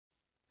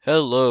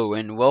Hello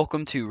and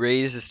welcome to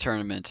Raiz's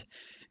tournament.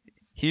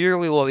 Here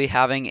we will be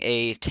having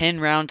a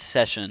 10-round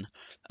session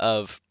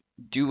of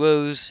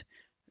duos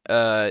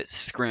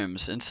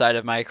scrims inside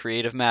of my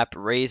creative map,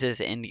 Raiz's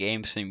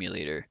Endgame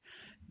Simulator.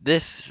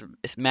 This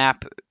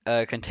map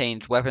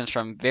contains weapons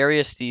from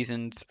various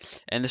seasons,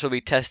 and this will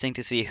be testing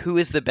to see who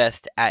is the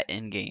best at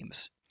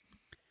endgames.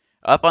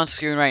 Up on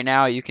screen right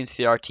now, you can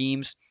see our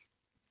teams,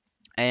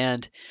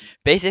 and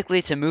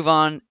basically to move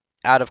on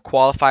out of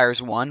Qualifiers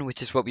 1,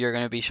 which is what we are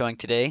going to be showing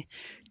today,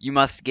 you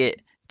must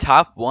get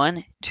top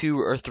 1, 2,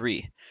 or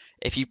 3.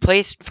 If you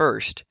placed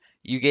first,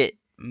 you get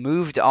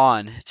moved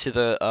on to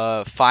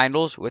the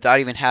finals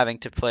without even having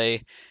to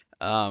play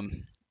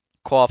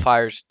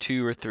Qualifiers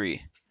 2 or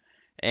 3.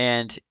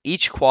 And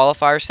each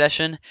qualifier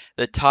session,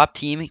 the top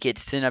team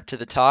gets sent up to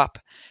the top,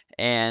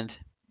 and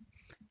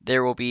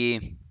there will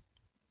be,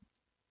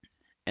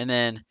 and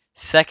then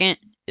second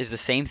is the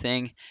same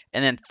thing,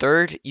 and then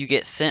third you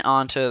get sent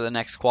on to the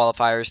next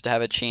qualifiers to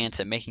have a chance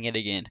at making it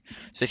again.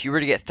 So if you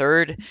were to get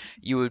third,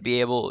 you would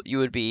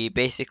be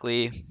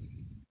basically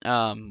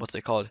what's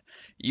it called?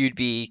 You'd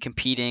be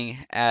competing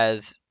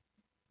as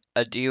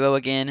a duo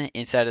again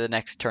inside of the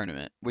next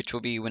tournament, which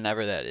will be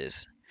whenever that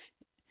is.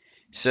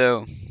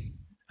 So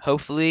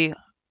hopefully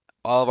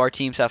all of our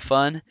teams have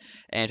fun,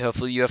 and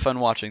hopefully you have fun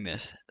watching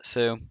this.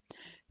 So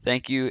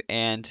thank you,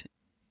 and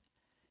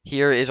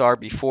here is our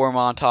before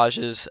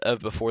montages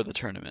of before the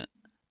tournament.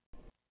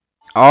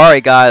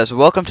 Alright guys,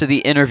 welcome to the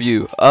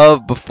interview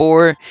of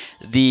before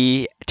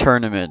the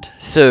tournament.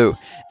 So,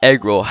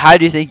 Eggroll, how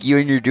do you think you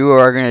and your duo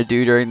are going to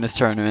do during this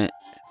tournament?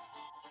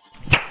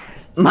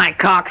 Mike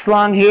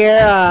Coxlong here.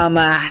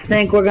 I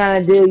think we're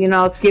gonna do,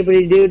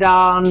 skippity doo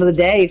dah on the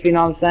day, if you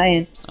know what I'm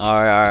saying.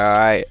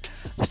 Alright.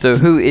 So,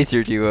 who is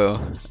your duo?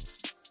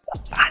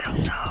 I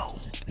don't know.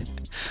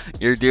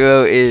 Your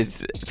duo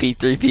is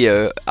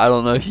P3PO. I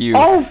don't know if you.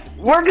 Oh,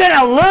 we're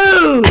gonna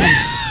lose!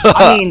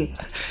 I mean,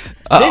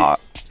 this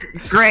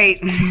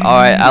great.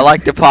 Alright, I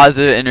like the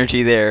positive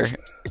energy there.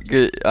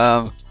 Good,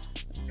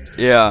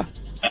 yeah.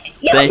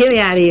 Yo, get me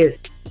out of here.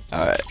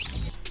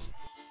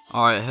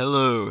 Alright,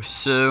 hello.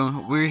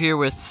 So, we're here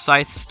with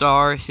Scythe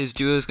Star. His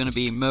duo is going to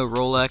be Mo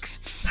Rolex.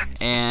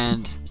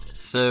 And,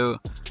 so,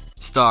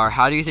 Star,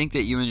 how do you think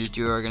that you and your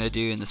duo are going to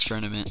do in this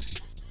tournament?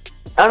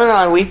 I don't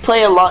know, we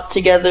play a lot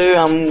together.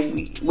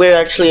 We're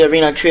actually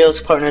Arena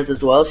Trios partners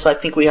as well, so I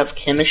think we have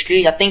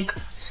chemistry. I think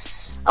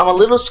I'm a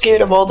little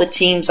scared of all the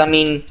teams. I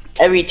mean,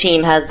 every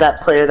team has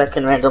that player that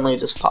can randomly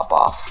just pop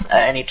off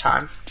at any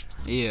time.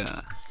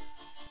 Yeah.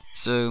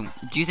 So,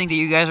 do you think that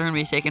you guys are going to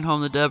be taking home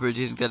the dub, or do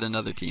you think that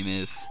another team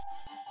is?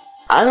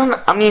 I don't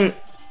know. I mean,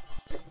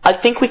 I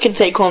think we can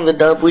take home the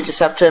dub. We just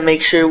have to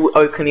make sure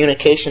our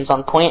communication's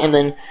on point, and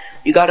then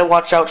you gotta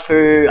watch out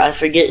for, I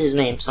forget his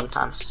name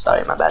sometimes.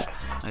 Sorry, my bad.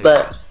 Okay.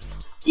 But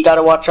you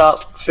gotta watch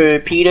out for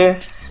Peter.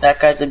 That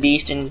guy's a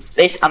beast, and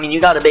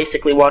you gotta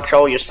basically watch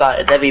all your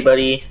sides.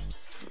 Everybody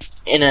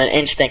in an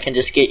instant can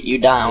just get you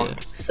down. Yeah.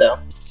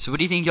 So what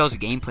do you think y'all's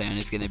game plan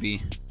is going to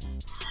be?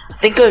 I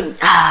think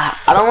I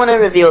don't want to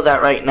reveal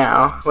that right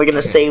now. We're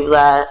gonna save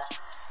that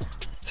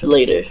for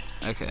later.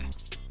 Okay.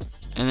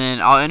 And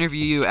then I'll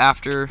interview you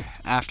after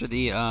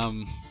the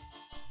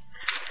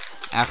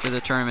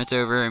tournament's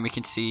over, and we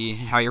can see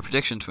how your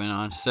predictions went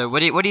on. So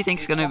what do you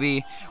think's gonna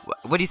be?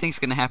 What do you think's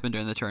gonna happen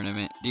during the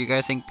tournament? Do you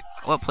guys think,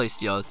 what place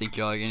do y'all think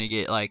y'all are gonna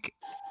get? Like,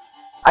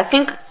 I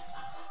think,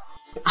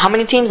 how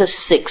many teams? There's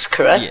 6,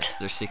 correct? yes,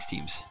 there's 6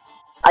 teams.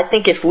 I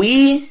think if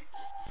we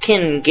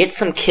can get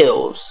some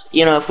kills,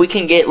 if we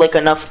can get like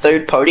enough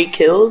third-party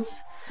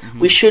kills,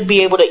 we should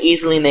be able to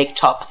easily make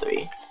top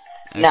 3.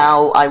 Okay.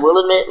 Now, I will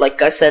admit,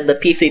 like I said, the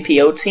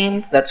P3PO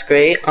team, that's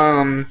great.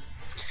 I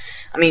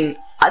mean,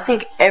 I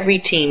think every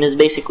team is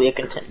basically a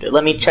contender.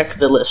 Let me check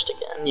the list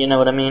again, you know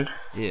what I mean?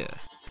 Yeah.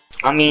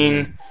 I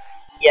mean,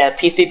 yeah,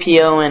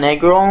 P3PO and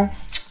Eggroll,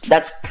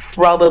 that's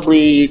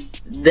probably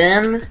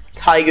them,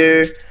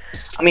 Tiger.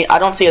 I mean, I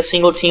don't see a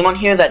single team on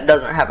here that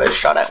doesn't have a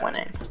shot at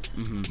winning.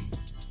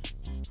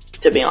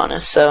 To be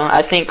honest. So,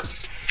 I think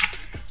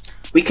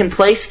we can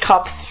place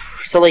top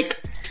so like,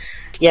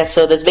 yeah,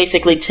 so there's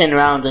basically 10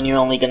 rounds and you're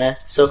only gonna,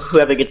 so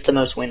whoever gets the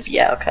most wins,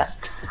 yeah, okay.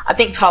 I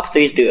think top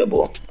 3 is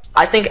doable.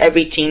 I think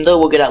every team, though,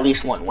 will get at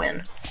least 1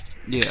 win.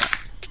 Yeah.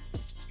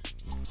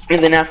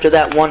 And then after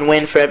that 1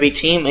 win for every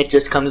team, it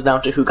just comes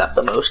down to who got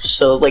the most.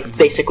 So, like,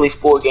 basically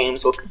 4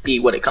 games will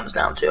be what it comes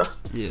down to.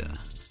 Yeah.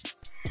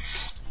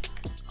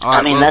 Alright,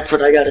 I mean, that's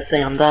what I gotta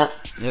say on that.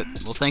 Yep,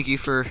 well, thank you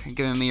for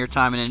giving me your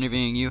time and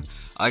interviewing you.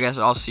 I guess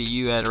I'll see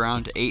you at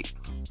around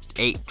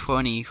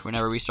 8:20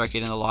 whenever we start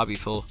getting the lobby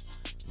full.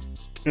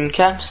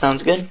 Okay,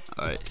 sounds good.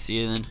 Alright,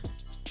 see you then.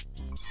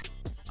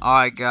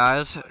 Alright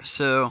guys,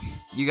 so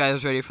you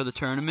guys ready for the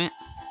tournament?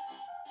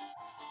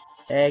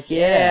 Heck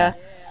yeah.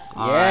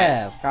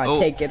 Alright. Gotta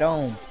take it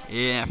home.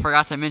 Yeah, I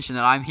forgot to mention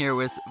that I'm here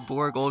with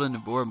Vor Golden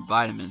and Vor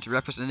Vitamins,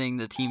 representing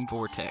the Team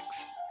Vortex.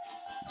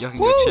 Y'all can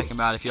go check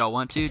them out if y'all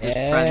want to, just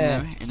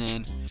friend them, and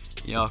then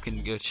y'all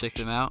can go check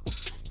them out.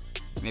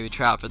 Maybe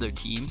try out for their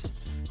teams.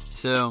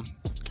 So,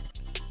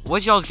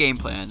 what's y'all's game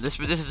plan? This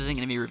isn't going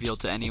to be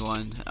revealed to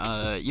anyone.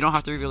 You don't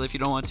have to reveal it if you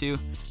don't want to,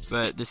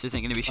 but this isn't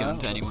going to be shown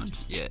to anyone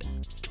yet.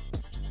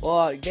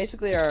 Well,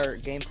 basically our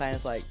game plan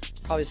is like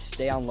probably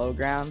stay on low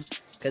ground,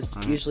 because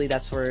usually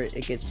that's where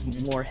it gets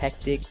more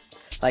hectic.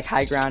 Like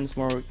high ground is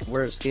more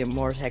where it's getting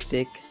more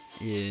hectic.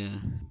 Yeah.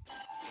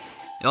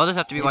 Y'all just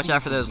have to be watching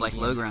out for those like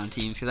low ground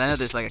teams, because I know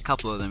there's like a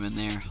couple of them in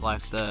there,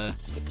 like the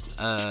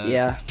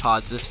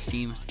Pods this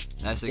team.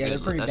 That's a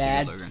good low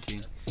ground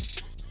team.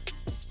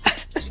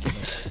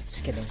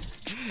 Just kidding.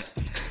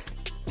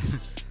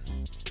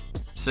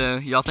 So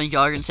y'all think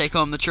y'all are gonna take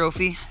home the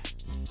trophy?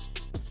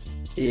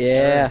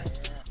 Yeah.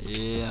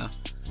 Yeah.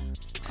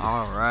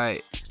 All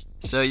right.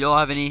 So y'all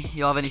have any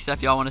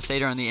stuff y'all want to say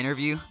during the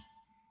interview?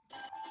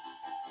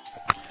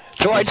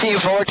 To our team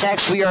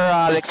Vortex, we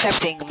are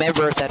accepting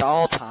members at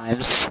all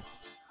times.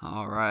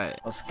 All right.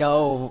 Let's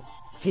go.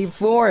 Team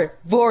 4,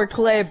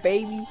 Vorclay,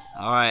 baby.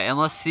 All right, and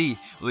let's see.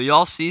 Will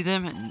y'all see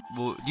them?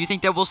 Do you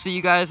think that we'll see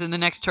you guys in the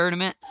next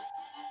tournament?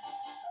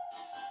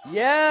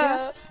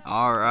 Yeah.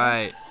 All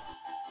right.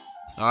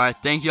 All right.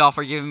 Thank y'all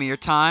for giving me your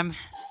time.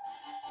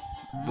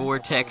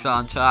 Vortex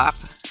on top.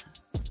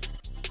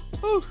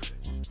 Woo.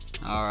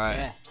 All right.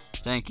 Yeah.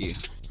 Thank you.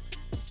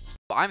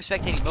 I'm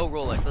spectating Mo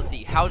Rolex. Let's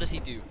see. How does he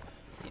do?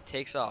 He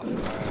takes off. All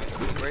right.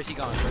 Let's see. Where's he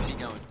going? Where's he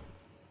going?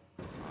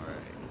 All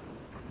right.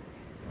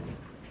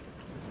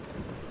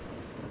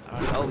 I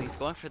don't know. Oh, he's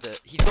going for the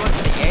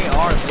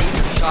AR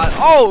laser shot.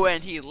 Oh,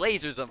 and he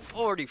lasers him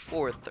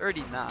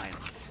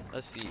 44-39.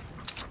 Let's see.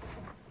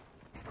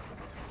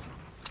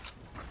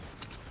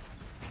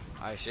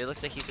 Alright, so it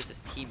looks like he's with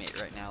his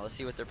teammate right now. Let's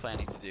see what they're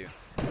planning to do.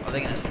 Are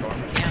they gonna storm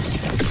camp?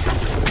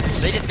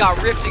 They just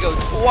got ripped to go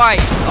twice.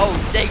 Oh,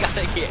 they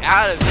gotta get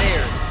out of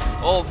there.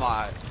 Oh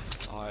my.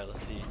 Alright,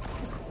 let's see.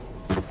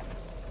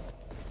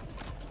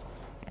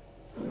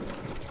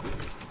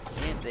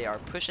 And they are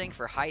pushing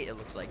for height, it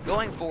looks like.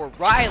 Going for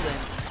Ryland,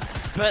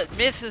 but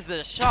misses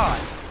the shot.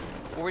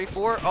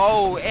 44.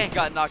 Oh, and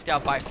got knocked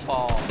out by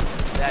Fall.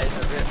 That is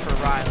a rip for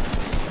Ryland.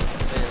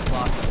 They have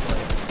lost the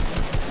play.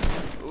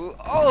 Ooh,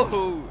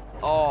 oh!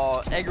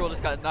 Oh, Eggroll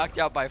just got knocked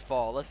out by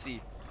Fall. Let's see.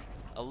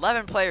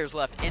 11 players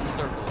left in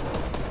circle.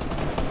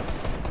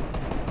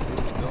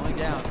 Going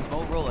down.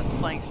 Mo Rolex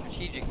playing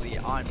strategically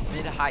on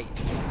mid-height.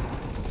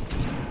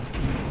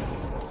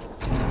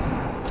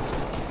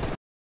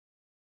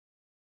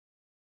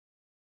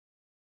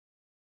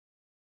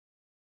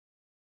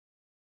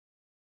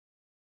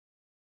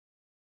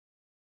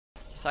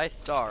 Scythe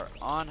Star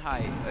on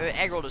height.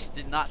 Eggroll just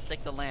did not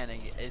stick the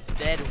landing. Is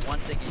dead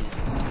once again.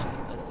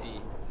 Let's see.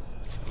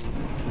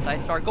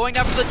 Scythe Star going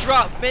up for the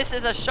drop,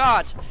 misses a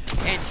shot,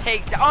 and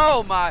takes down.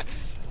 Oh my!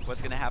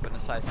 What's gonna happen to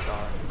Scythe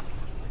Star?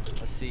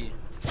 Let's see.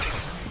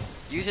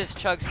 Uses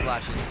chug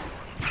splashes.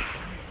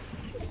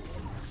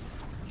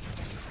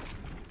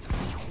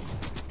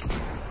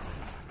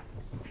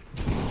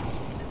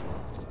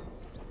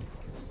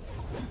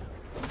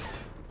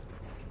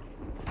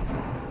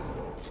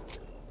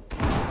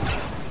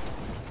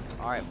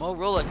 Alright, Mo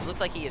Rolex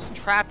looks like he is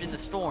trapped in the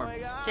storm,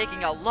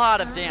 taking a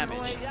lot of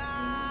damage.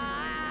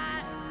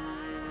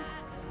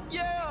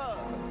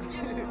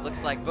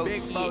 Looks like both he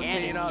and his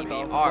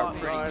teammate are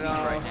pretty weak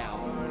right now.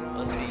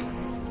 Let's see.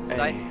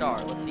 Scythe Star.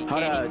 Let's see.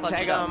 Can he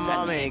clutch it up?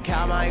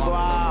 Count my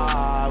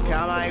guap,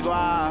 count my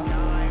guap.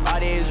 All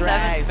these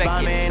racks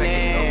bumming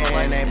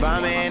in, they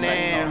bumming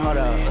in. Hold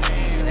up. Let's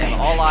see. They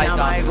have all eyes on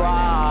him.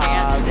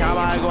 Count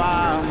my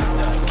guap.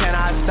 Can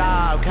I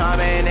stop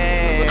coming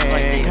in?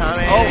 Coming in.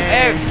 Oh,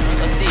 and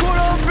let's see.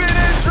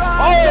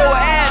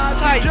 Oh, and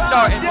Scythe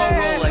Star and Mo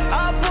Rolex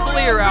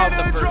clear out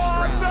the first round.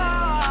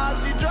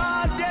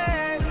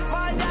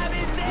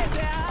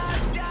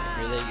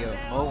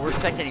 We're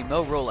spectating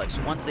Mo Rolex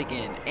once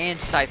again, and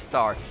Scythe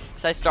Star.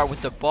 Scythe Star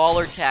with the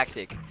baller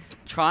tactic,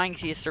 trying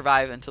to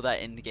survive until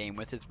that end game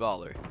with his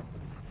baller.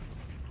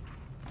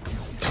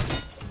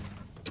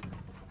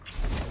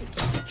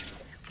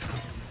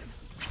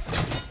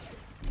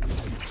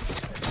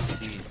 Let's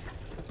see.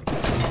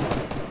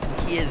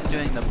 He is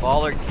doing the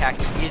baller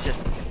tactic. He is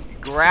just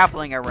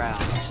grappling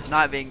around,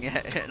 not being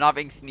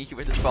sneaky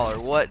with his baller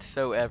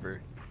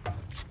whatsoever.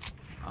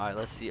 All right,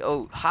 let's see.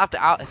 Oh, hopped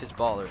out of his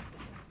baller.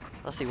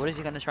 Let's see, what is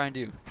he gonna try and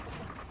do?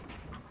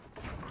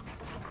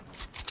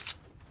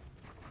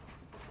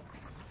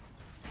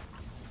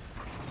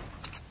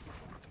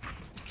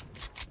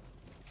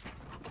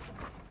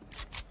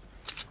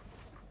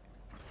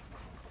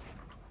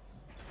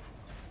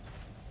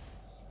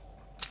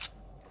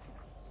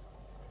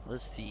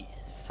 Let's see.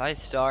 Scythe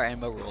Star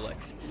and Mo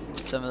Rolex.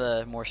 Some of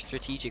the more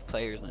strategic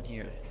players on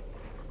here.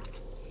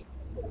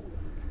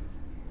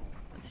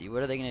 Let's see,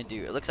 what are they gonna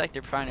do? It looks like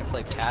they're trying to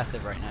play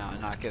passive right now and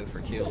not go for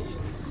kills,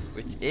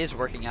 which is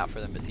working out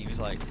for them, it seems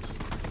like.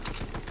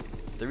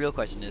 The real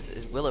question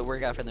is will it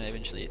work out for them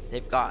eventually?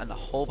 They've gotten a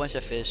whole bunch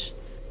of fish,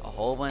 a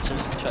whole bunch of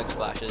chug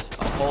splashes,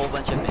 a whole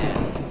bunch of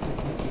mats.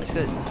 Let's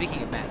go,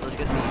 speaking of mats, let's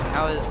go see.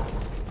 How is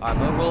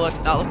Mo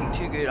Rolex not looking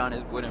too good on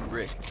his wooden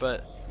brick,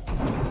 but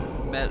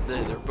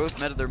they're both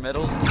their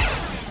medals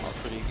are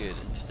pretty good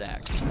and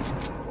stacked.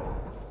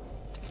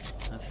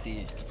 Let's Let's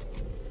see.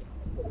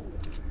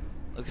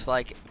 Looks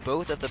like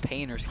both of the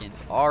painter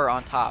skins are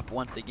on top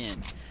once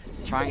again.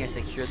 It's trying to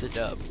secure the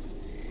dub.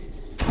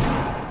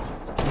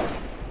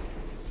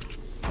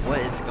 What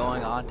is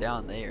going on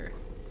down there?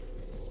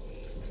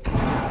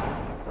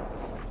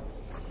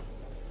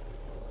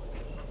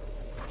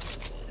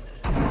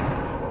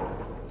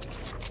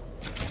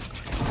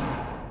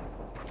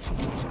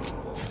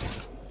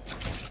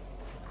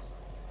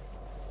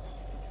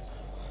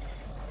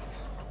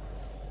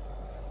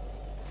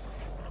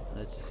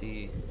 Let's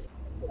see.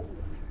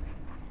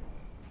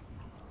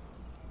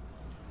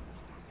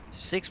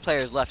 6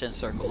 players left in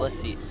circle. Let's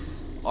see.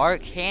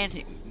 Can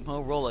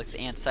Mo Rolex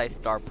and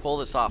Scythestar pull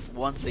this off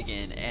once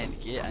again and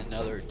get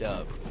another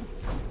dub?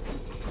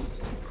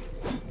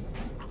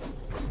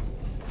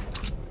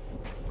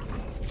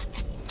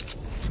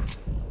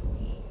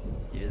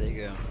 Here they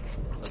go.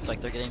 Looks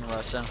like they're getting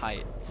rushed on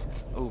height.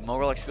 Oh, Mo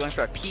Rolex going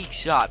for a peak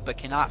shot, but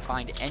cannot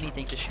find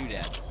anything to shoot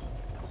at.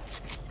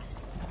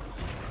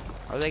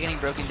 Are they getting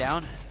broken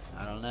down?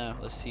 I don't know.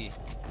 Let's see.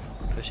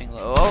 Pushing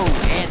low.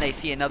 Oh, and they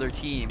see another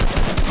team. Mo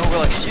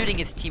Rolex shooting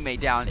his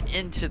teammate down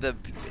into the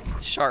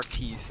shark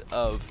teeth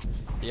of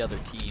the other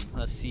team.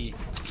 Let's see.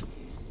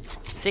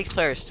 6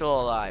 players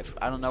still alive.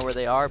 I don't know where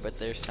they are, but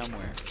they're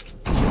somewhere.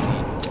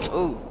 Let's see.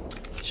 Ooh,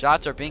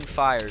 shots are being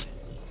fired.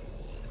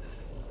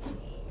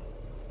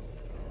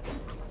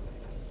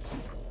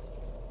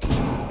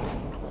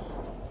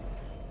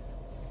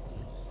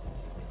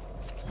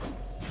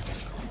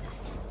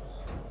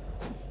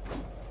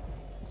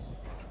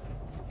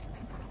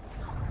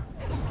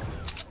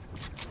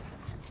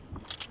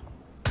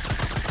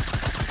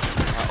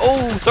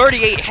 Oh,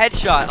 38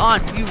 headshot on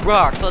Mew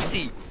Rocks. Let's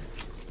see.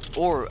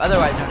 Or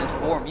otherwise known as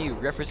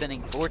 4Mew,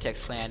 representing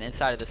Vortex Clan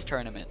inside of this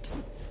tournament.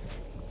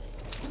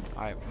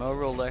 Alright, Mo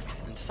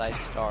Rolex and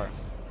Scythestar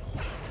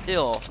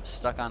still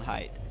stuck on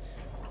height.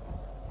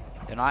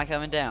 They're not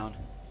coming down,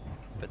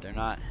 but they're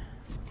not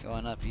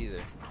going up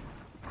either.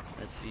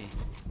 Let's see.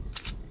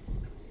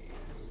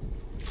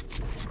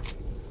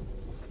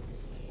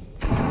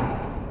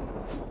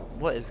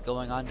 What is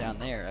going on down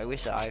there? I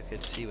wish that I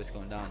could see what's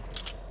going on.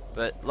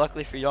 But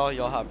luckily for y'all,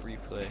 y'all have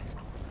replay.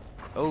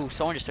 Oh,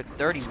 someone just took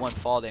 31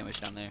 fall damage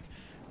down there.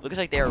 Looks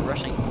like they are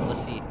rushing.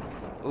 Let's see.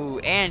 Ooh,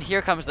 and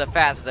here comes the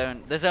fast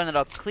zone. The zone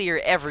that'll clear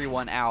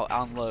everyone out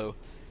on low.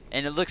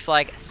 And it looks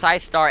like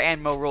Scythestar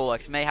and Mo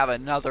Rolex may have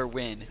another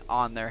win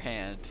on their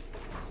hands.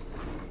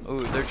 Ooh,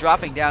 they're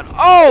dropping down.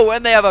 Oh,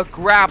 and they have a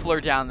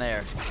grappler down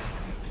there.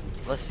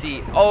 Let's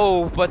see.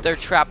 Oh, but they're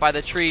trapped by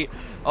the tree.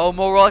 Oh,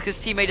 Mo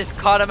Rolex's teammate just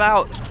caught him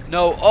out.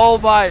 No, oh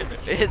my.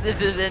 This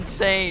is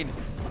insane.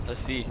 Let's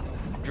see.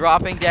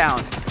 Dropping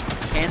down.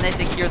 Can they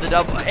secure the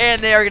double?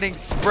 And they are getting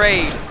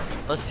sprayed.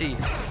 Let's see.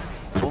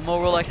 Will Mo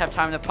Rolex have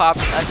time to pop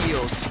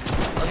heals?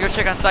 Let's go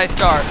check on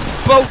Scythestar.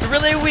 Both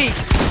really weak.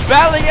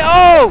 Battling.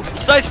 Oh!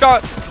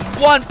 Scythestar.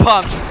 One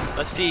punch.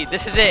 Let's see.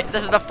 This is it.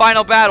 This is the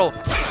final battle.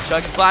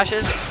 Chug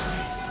splashes.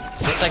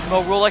 Looks like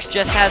Mo Rolex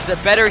just has the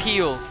better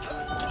heals.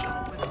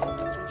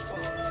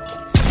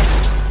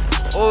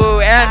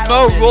 Oh, and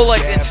Mo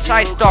Rolex and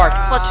Scythestar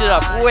clutch it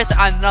up with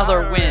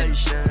another win.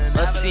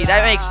 Let's see,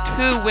 that makes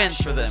 2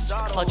 wins for them.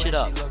 Clutch it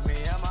up.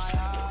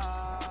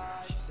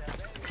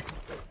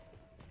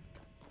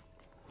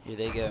 Here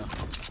they go.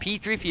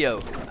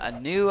 P3PO,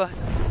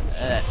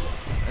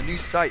 a new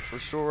sight for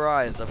sore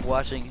eyes of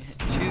watching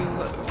 2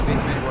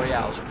 victory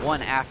royales,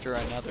 one after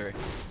another.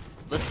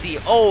 Let's see.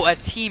 Oh, a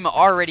team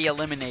already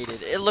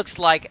eliminated. It looks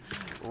like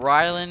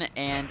Rylan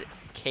and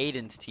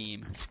Caden's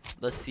team.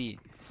 Let's see.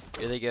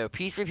 Here they go.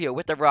 P3PO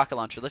with the rocket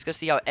launcher. Let's go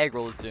see how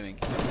Eggroll is doing.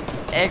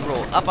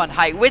 Eggroll up on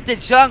height with the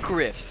junk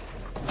rifts.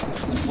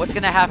 What's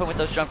gonna happen with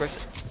those junk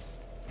rifts?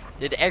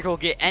 Did Eggroll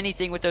get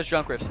anything with those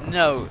junk rifts?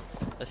 No.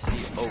 Let's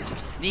see. Oh,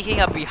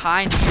 sneaking up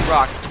behind Mew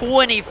Rocks.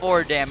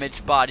 24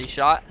 damage body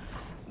shot.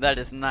 That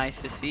is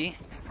nice to see.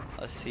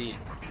 Let's see.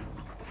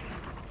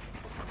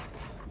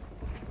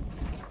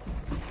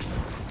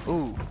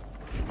 Ooh.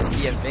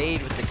 He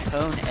evade with the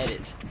cone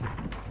edit.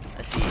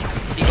 Let's see.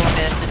 Is he going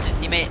to assist his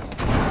teammate?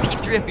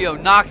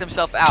 P3PO knocked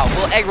himself out.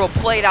 Will Eggroll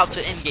play it out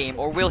to endgame,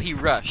 or will he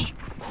rush?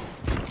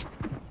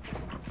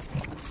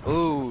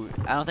 Ooh,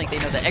 I don't think they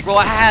know that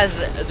Eggroll has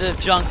the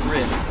junk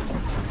rift.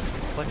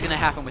 What's gonna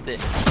happen with it?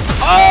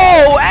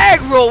 Oh,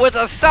 Eggroll with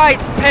a side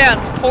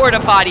pants porta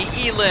potty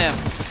elim.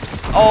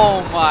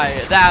 Oh my,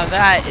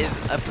 that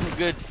is a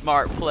good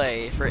smart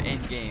play for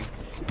endgame,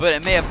 but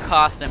it may have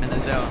cost him in the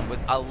zone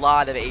with a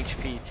lot of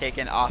HP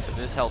taken off of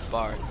his health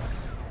bar.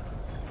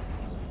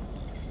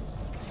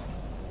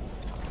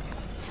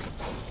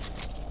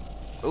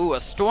 Ooh,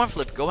 a storm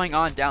flip going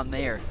on down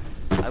there.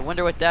 I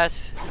wonder what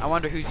that's. I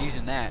wonder who's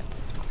using that.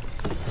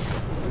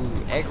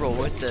 Ooh, Eggroll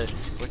with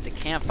the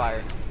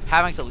campfire,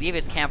 having to leave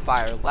his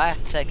campfire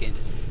last second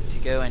to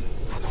go and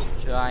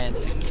try and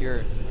secure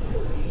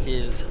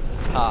his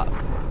top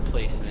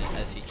placement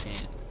as he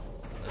can.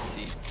 Let's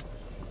see.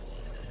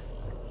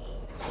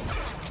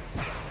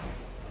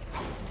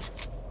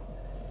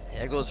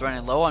 Eggroll's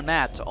running low on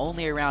mats,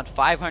 only around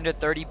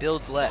 530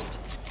 builds left.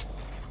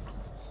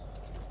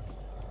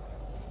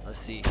 Let's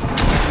see.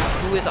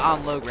 Who is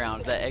on low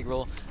ground? That egg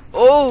roll.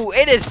 Oh,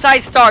 it is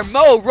Side Star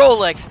Mo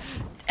Rolex.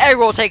 Egg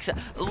roll takes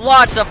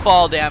lots of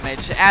fall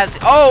damage.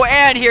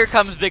 And here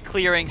comes the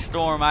clearing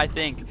storm, I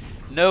think.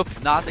 Nope,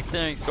 not the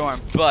clearing storm,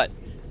 but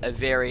a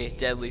very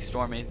deadly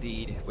storm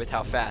indeed with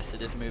how fast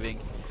it is moving.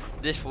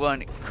 This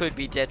one could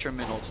be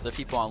detrimental to the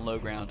people on low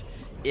ground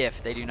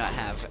if they do not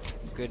have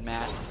good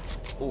mats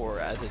or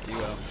as a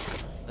duo.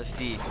 Let's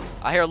see.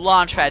 I hear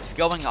launch pads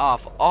going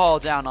off all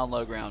down on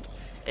low ground.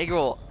 Egg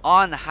roll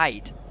on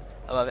height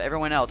above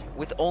everyone else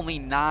with only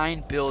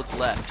 9 builds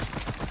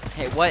left.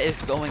 Hey, what is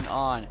going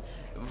on?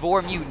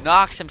 Vormew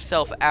knocks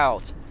himself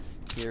out.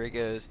 Here it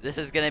goes. This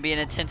is going to be an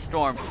intense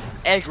storm.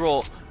 Egg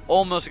roll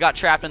almost got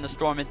trapped in the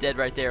storm and dead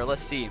right there.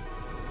 Let's see.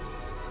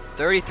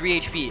 33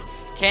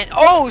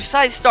 HP.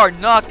 Side Star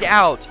knocked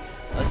out.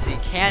 Let's see.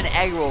 Can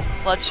Egg roll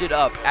clutch it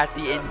up at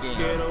the end game?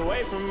 Get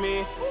away from me.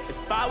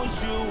 If I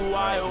was you,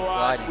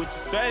 what you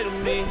say to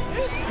me?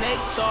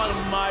 Snakes all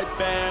in my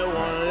bed,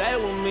 won't lay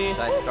with me.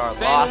 Side Star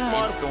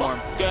lost in storm.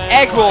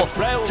 Egg roll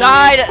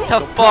died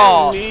to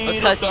fall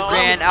because he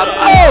ran out of.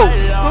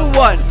 Who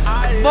won?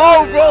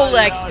 Mo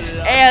Rolex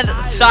and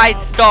Side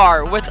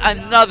Star with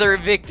another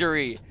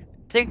victory.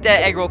 Think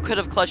that Egg roll could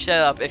have clutched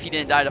that up if he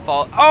didn't die to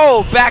fall.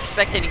 Back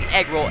spectating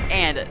Egg roll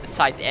and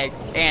Side Egg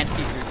and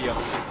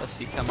P3PO. Let's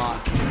see, come on.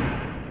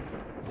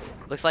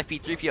 Looks like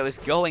P3PO is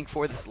going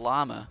for this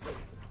llama.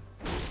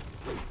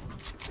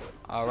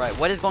 Alright,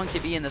 what is going to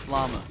be in this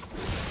llama?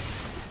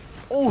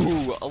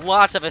 Ooh,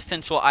 lots of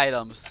essential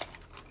items.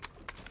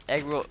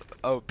 Egg roll.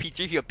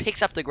 P3PO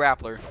picks up the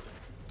grappler.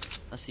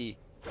 Let's see.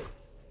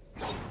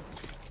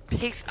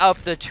 Picks up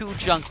the 2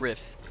 junk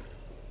rifts.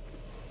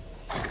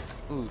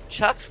 Ooh,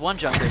 chucks 1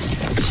 junk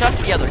rift. Chucks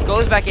the other.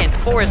 Goes back in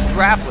for his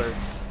grappler.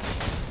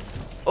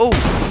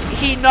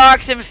 He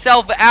knocks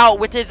himself out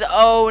with his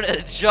own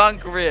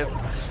junk rift.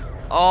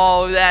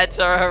 Oh, that's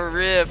a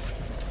rip.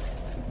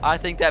 I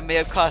think that may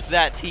have cost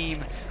that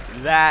team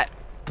that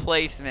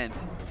placement.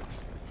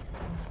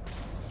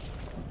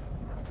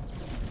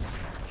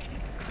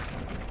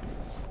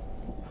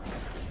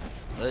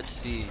 Let's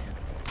see.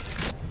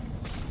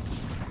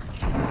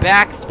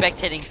 Back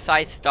spectating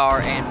Scythe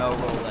Star and Mo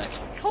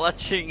Rolex.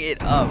 Clutching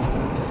it up.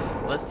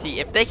 Let's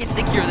see. If they can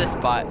secure this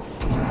spot,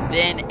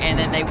 then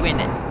they win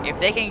it. If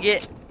they can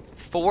get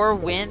 4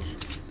 wins,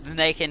 then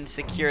they can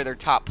secure their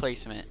top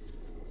placement.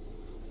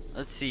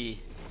 Let's see.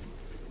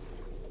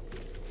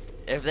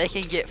 If they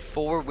can get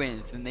 4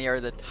 wins, then they are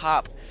the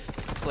top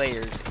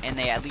players, and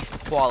they at least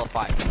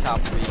qualify for top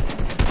 3.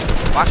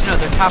 Well, actually, no,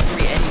 they're top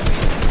 3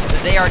 anyways, so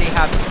they already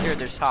have secured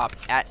their top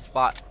at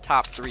spot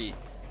top 3.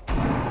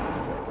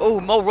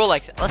 Mo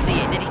Rolex. Let's see.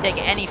 Did he take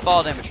any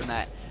fall damage from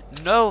that?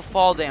 No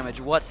fall damage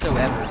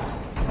whatsoever.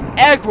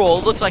 Egg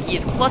roll looks like he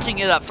is clutching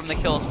it up from the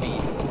kill speed.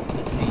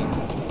 Let's see.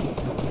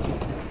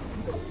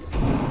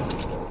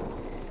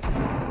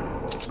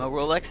 Mo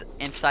Rolex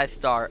and Scythe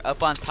Star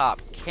up on top.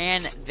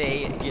 Can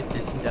they get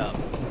this dub?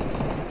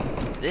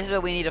 This is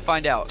what we need to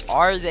find out.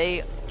 Are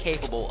they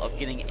capable of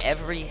getting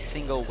every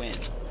single win?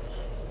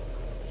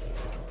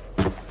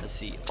 Let's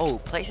see.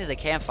 Places a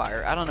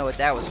campfire. I don't know what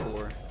that was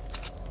for.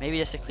 Maybe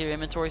just to clear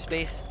inventory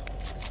space.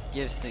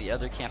 Gives the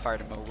other campfire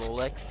to Mo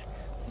Rolex.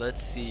 Let's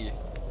see.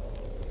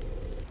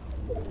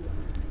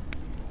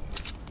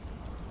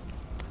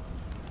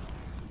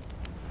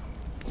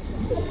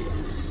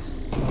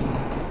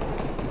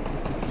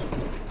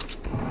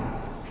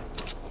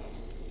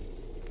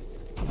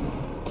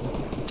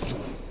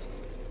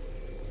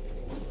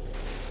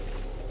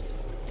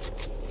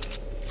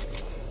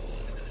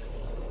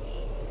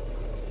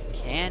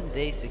 Can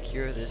they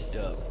secure this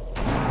dub?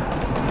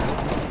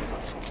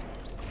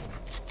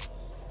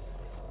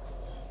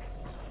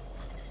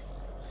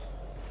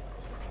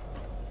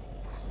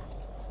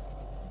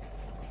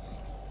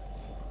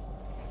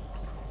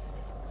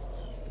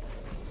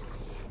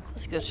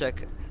 Let's go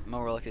check Mo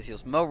Rolex's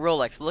heals. Mo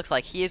Rolex looks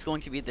like he is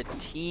going to be the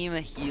team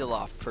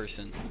heal-off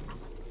person.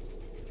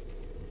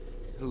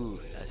 Ooh,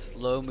 a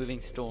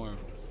slow-moving storm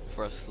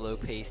for a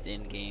slow-paced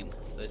end game.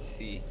 Let's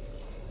see.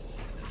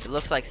 It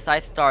looks like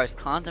Scythe Star is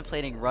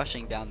contemplating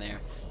rushing down there,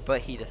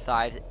 but he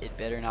decides it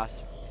better not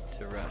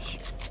to rush.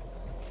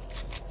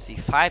 See,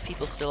 5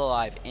 people still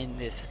alive in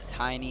this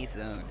tiny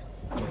zone.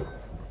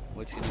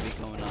 What's going to be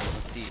going on?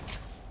 Let's see.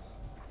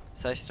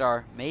 Scythe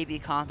Star may be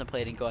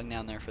contemplating going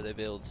down there for the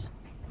builds.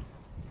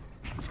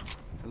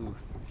 Ooh.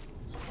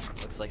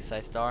 Looks like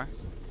Scythe Star.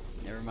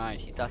 Never mind,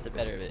 he thought the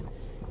better of it.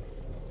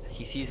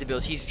 He sees the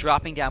builds. He's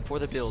dropping down for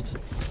the builds.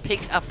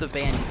 Picks up the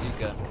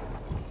Bandizuka.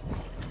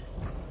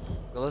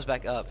 Goes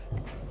back up.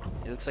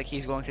 It looks like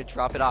he's going to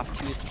drop it off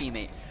to his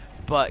teammate,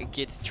 but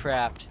gets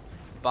trapped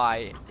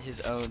by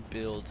his own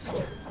builds.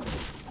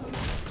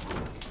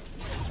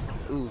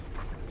 Ooh,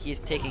 he is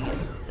taking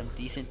some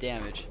decent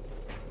damage.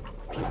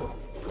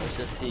 Let's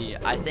just see.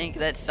 I think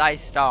that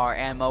Scythe Star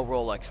and Mo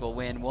Rolex will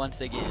win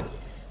once again.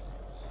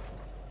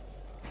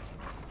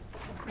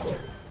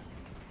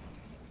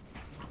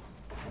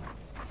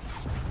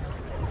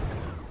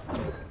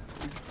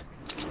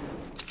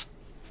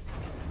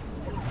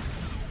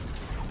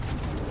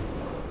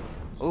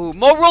 Ooh,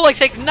 Mo Rolex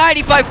takes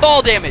 95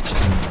 fall damage.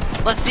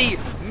 Let's see.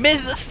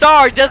 Ms.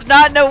 Star does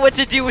not know what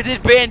to do with his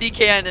bandy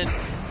cannon.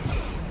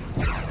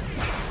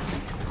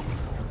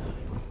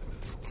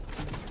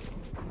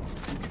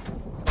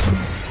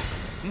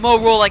 Mo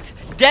Rolex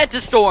dead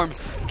to Storm.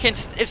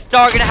 Is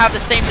Star gonna have the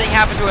same thing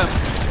happen to him?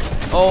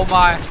 Oh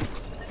my.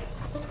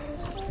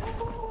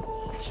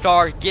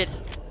 Star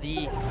gets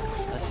the.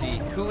 Let's see.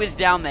 Who is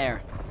down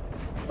there?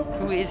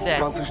 Who is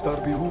that? Will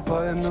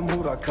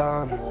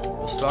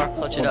Star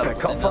clutch it up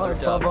with another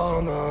dub?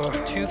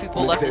 2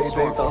 people left in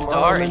Storm.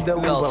 Star and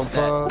who else is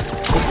that?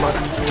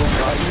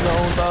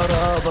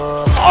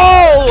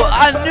 Oh!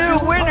 A new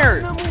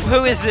winner!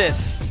 Who is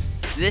this?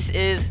 This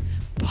is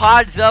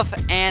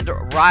Podzuff and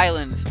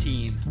Ryland's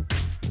team.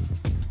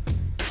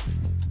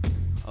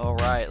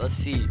 Alright, let's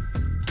see.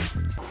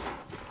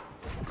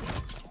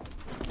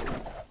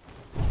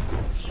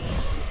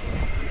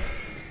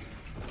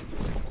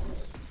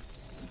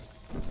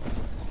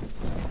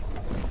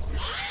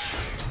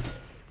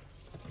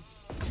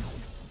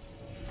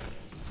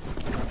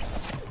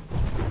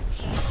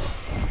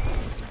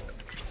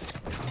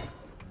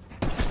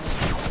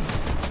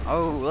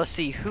 Oh, let's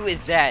see. Who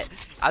is that?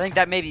 I think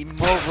that may be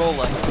Mo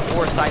Rolex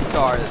or Side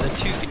Star, the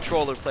 2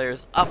 controller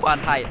players up on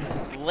height,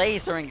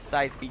 lasering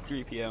Side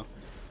P3PO.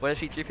 What is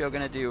P3PO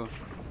gonna do?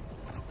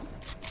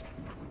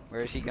 Where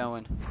is he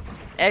going?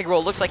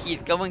 Eggroll looks like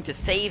he's going to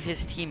save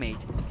his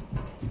teammate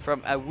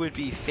from a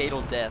would-be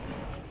fatal death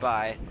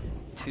by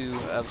 2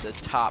 of the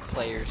top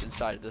players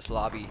inside of this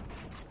lobby.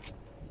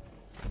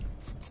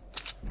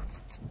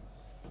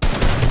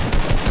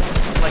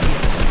 Looks like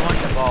he's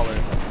destroying the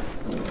ballers.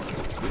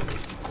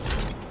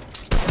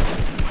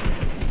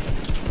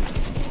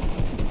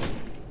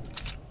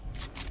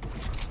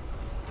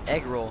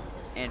 Eggroll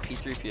and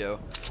P3PO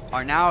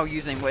are now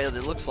using what it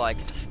looks like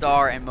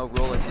Star and Mo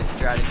Rolex's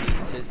strategy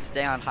to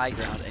stay on high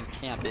ground and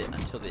camp it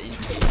until the end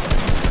game.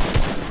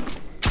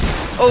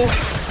 Oh!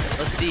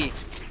 Let's see.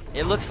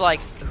 It looks like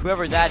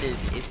whoever that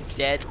is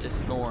dead to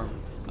Storm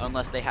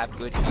unless they have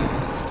good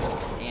heals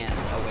and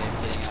a way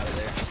of getting out of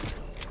there.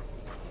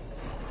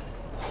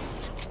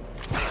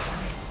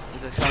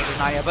 Looks like someone's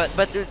not yet,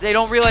 but they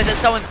don't realize that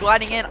someone's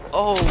gliding in.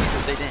 Oh,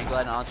 they didn't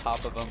glide on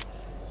top of them.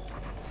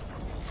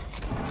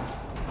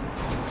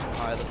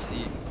 Alright, let's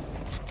see.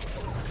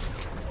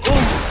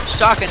 Ooh!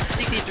 Shotgun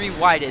 63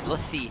 wided.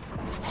 Let's see.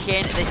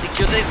 Can they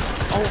secure the...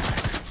 Oh!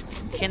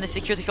 Can they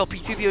secure the kill?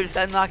 P2PO just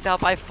got knocked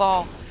out by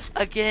fall.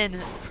 Again.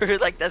 For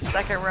like the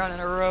 2nd round in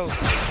a row.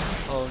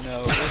 Oh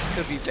no. This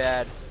could be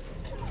bad.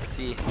 Let's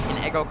see.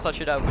 Can Eggroll clutch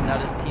it up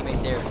without his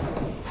teammate there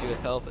to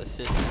help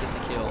assist get the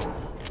kill?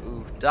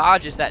 Ooh.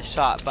 Dodges that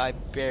shot by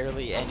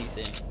barely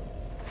anything.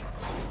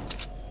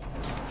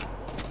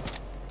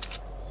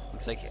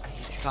 Looks like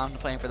he's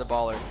contemplating for the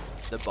baller.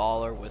 The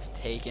baller was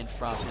taken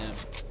from him.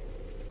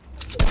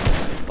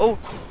 Oh!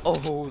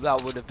 Oh,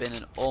 that would have been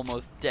an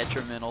almost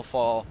detrimental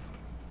fall.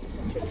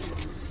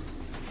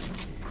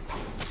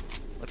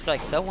 Looks like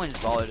someone's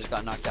baller just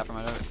got knocked out from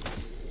another.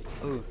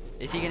 Ooh,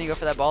 is he gonna go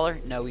for that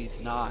baller? No, he's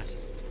not.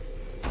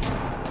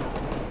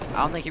 I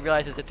don't think he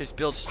realizes that there's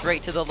builds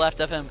straight to the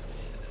left of him.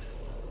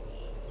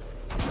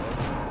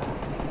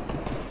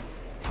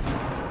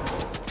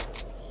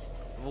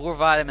 4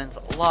 vitamins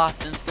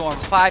lost in Storm.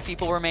 5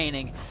 people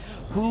remaining.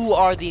 Who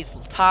are these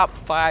top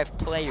 5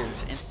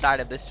 players inside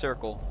of this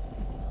circle?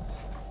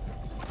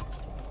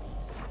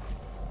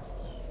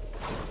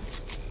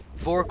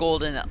 4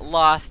 golden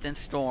lost in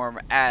Storm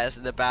as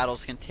the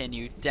battles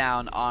continue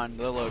down on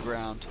the low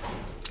ground.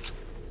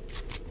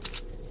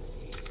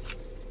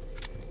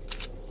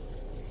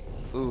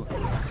 Ooh,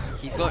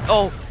 he's going.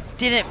 Oh,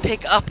 didn't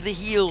pick up the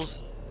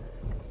heals.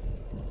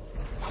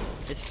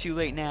 It's too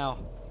late now.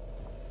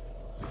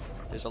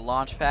 There's a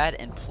launch pad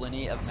and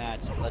plenty of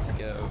mats. Let's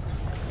go.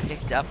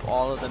 Picked up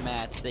all of the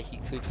mats that he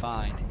could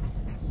find.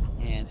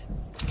 And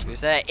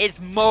who's that? It's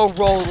Mo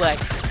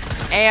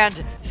Rolex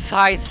and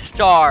Scythe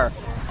Star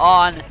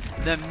on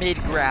the mid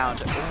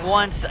ground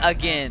once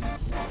again.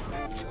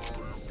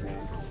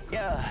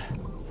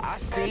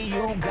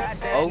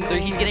 Oh,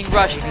 he's getting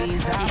rushed. He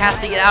has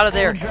to get out of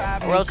there,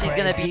 or else he's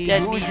gonna be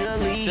dead meat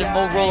to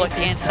Mo Rolex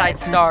and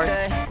Scythe Star's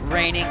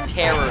reigning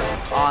terror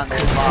on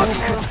this lobby.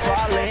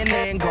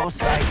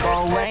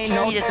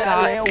 He just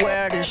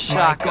got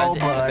shotgunned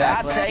in the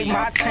back. Let's see.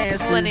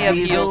 Plenty of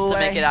heals to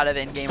make it out of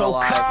in-game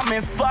alive.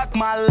 And Scythe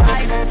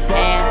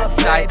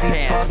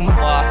Pants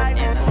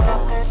lost in the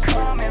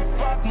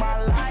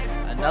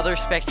zone. Another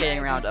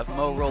spectating round of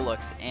Mo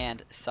Rolex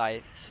and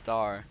Scythe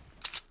Star.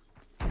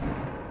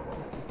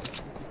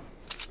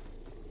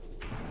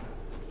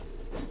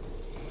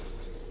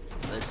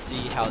 Let's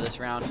see how this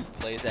round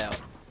plays out.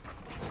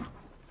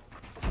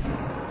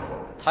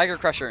 Tiger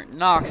Crusher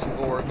knocks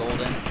 4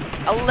 golden,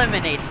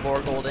 eliminates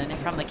 4 golden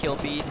from the kill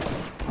feed.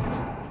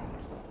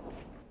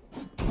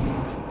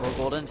 4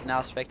 golden's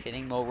now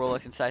spectating Mo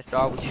Rolex and Scythe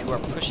Star, which who are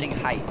pushing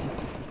height.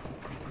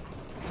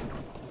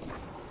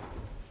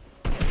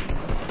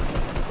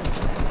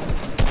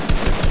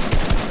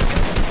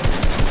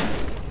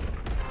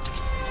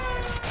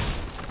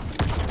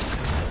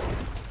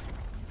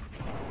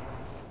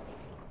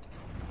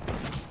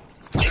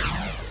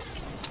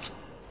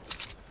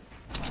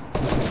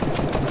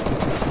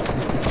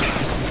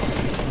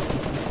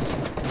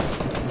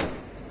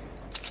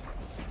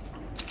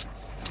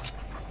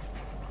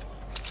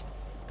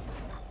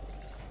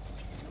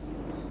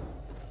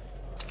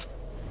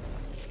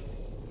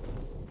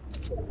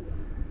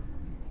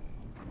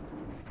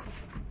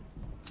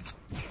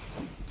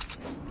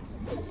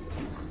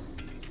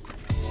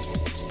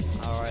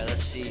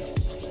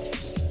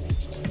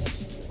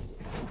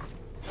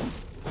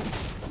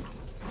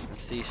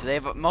 see. So they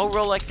have Mo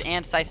Rolex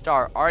and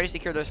Star already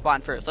secured their spot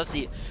in first. Let's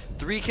see.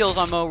 3 kills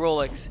on Mo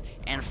Rolex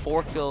and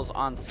 4 kills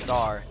on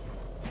Star.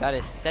 That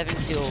is 7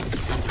 kills in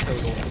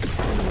total.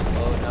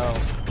 Oh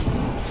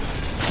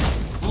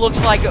no.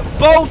 Looks like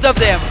both of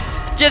them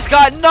just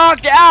got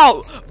knocked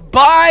out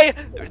by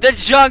the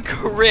Junk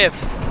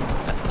Rift.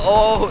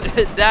 Oh,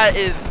 that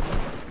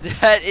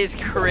is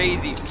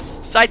crazy.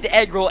 Scythe the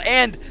Egg Roll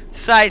and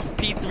Scythe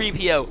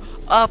P3PO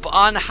up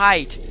on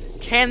height.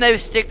 Can they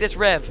stick this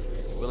rev?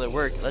 Will it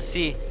work? Let's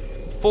see.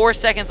 4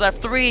 seconds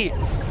left. 3,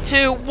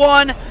 2,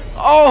 1.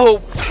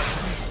 Oh!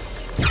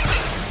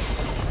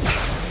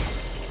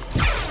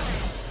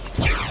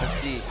 Let's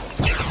see.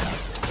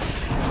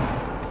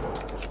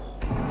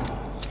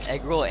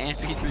 Egg Roll and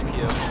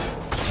P3PO.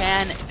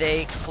 Can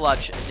they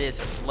clutch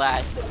this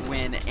last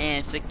win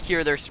and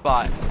secure their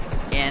spot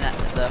in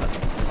the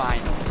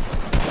finals?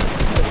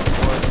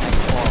 Or the next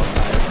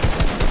qualifier.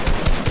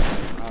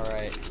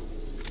 Alright.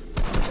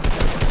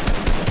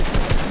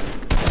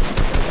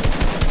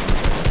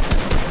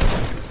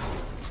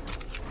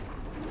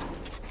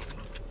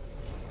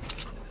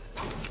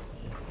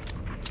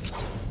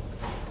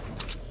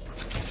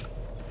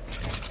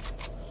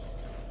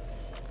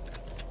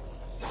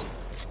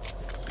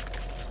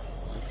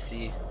 Let's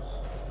see.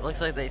 It looks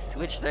like they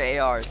switched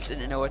their ARs.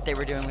 Didn't know what they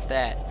were doing with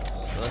that.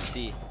 So let's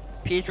see.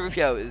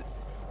 P3PO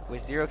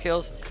with 0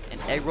 kills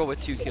and Egg Roll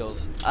with 2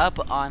 kills.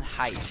 Up on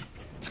height.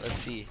 Let's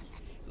see.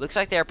 Looks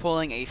like they're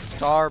pulling a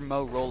Star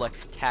Mo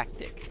Rolex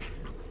tactic.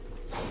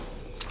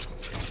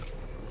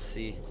 Let's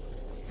see.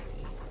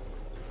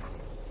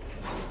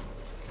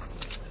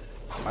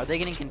 Are they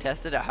getting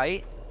contested at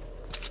height?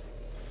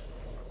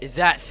 Is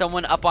that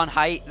someone up on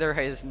height? There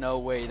is no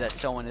way that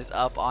someone is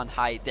up on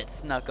height that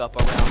snuck up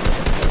around them.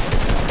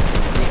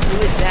 Let's see,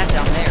 who is that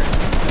down there?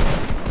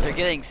 They're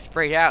getting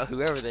sprayed out,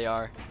 whoever they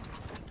are.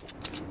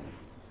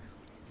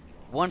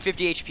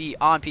 150 HP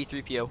on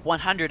P3PO,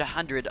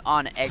 100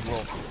 on Egg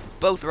Roll.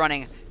 Both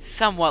running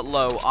somewhat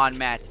low on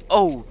mats.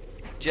 Oh,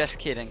 just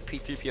kidding.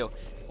 P3PO,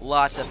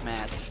 lots of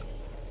mats.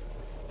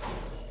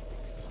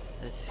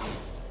 Let's see.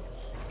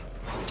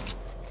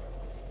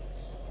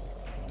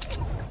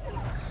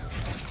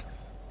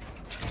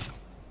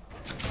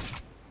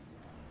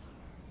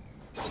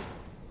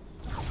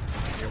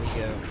 Here we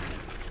go.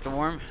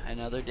 Storm,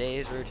 another day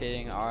is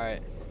rotating.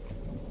 Alright.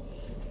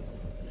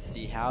 Let's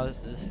see, how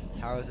is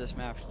this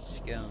map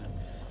going?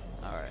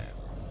 Alright.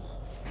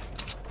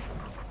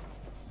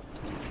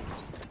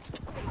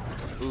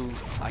 Ooh,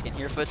 I can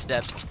hear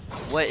footsteps.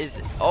 What is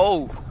it?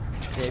 Oh!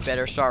 They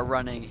better start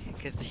running,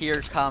 because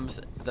here comes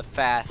the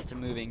fast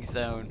moving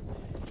zone.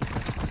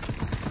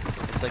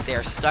 Looks like they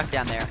are stuck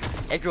down there.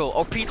 Egg Roll.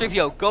 Oh,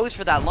 P3PO goes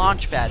for that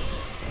launch pad.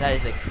 That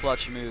is a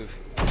clutch move.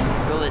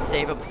 Will it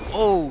save him?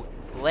 Oh!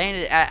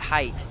 Landed at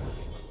height.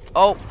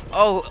 Oh,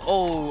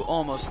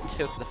 almost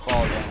took the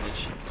fall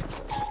damage.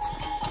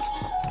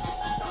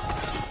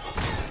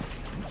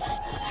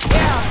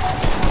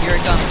 Here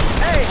it comes.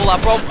 Full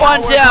up roll,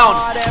 1 down.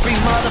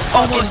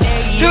 Almost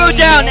 2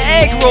 down.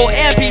 Egg Roll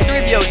and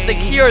P3PO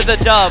secure the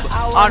dub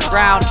on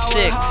round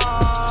 6.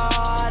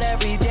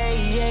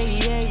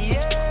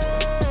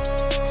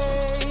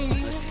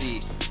 Let's see.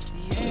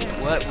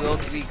 What will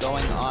be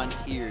going on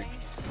here?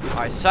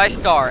 Alright,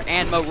 Star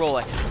and Mo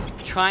Rolex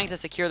trying to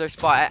secure their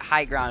spot at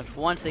high ground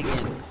once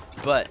again,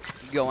 but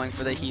going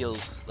for the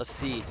heals. Let's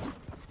see.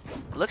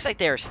 It looks like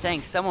they are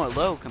staying somewhat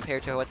low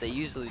compared to what they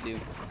usually do.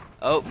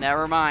 Oh,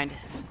 never mind.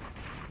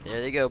 There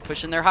they go,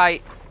 pushing their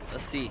height.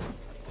 Let's see.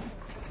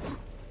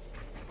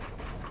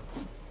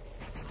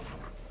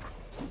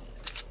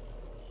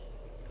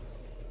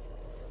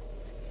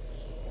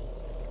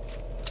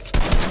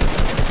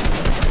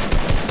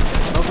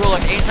 Mo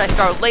Rolex and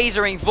Star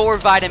lasering 4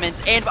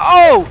 vitamins, and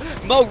oh!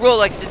 Mo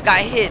Rolex just got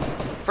hit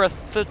for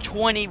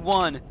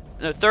 31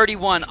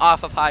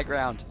 off of high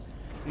ground.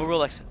 Mo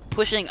Rolex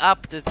pushing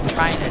up to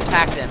try and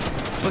attack them,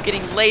 but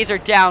getting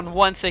lasered down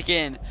once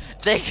again.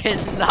 They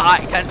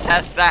cannot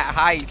contest that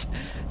height.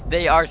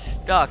 They are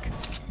stuck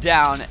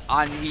down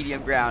on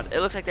medium ground. It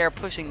looks like they are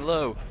pushing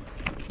low.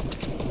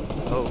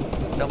 Oh,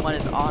 someone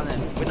is on them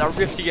with a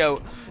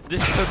Riftio.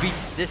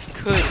 This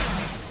could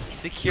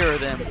secure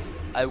them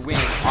a win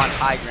on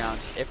high ground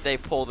if they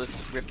pull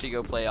this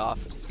Riftio play off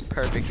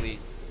perfectly.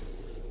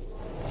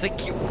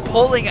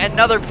 Pulling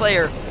another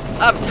player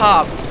up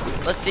top.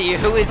 Let's see,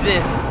 who is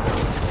this?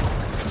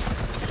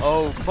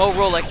 Oh, Mo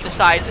Rolex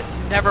decides,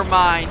 never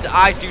mind,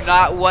 I do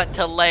not want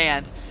to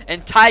land.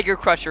 And Tiger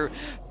Crusher,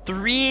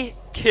 3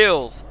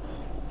 kills,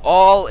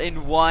 all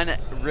in one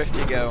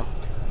Riftigo.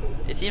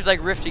 It seems like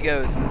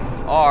Riftigos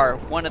are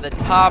one of the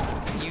top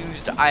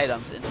used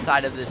items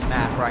inside of this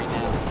map right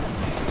now.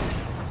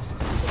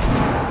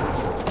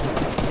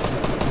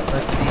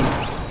 Let's see.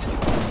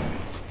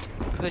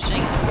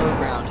 Pushing low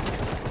ground.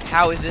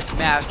 How is this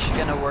match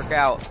gonna work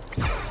out?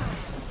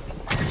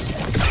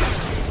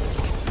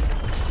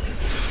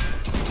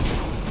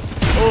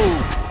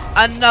 Oh,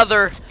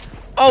 another.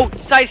 Oh,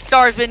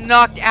 Star has been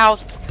knocked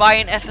out by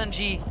an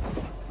SMG.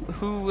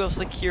 Who will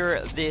secure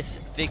this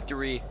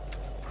victory?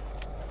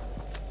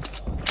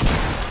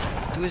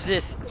 Who is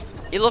this?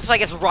 It looks like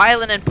it's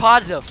Rylan and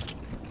Podza.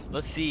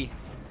 Let's see.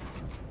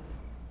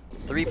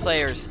 3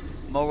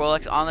 players. Mo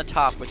Rolex on the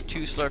top with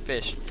 2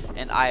 slurfish,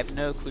 and I have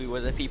no clue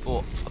what the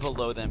people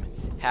below them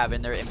have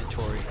in their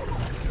inventory.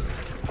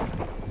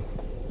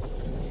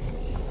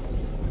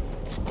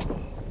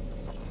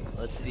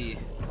 Let's see.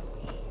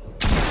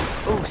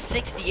 Ooh,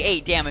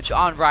 68 damage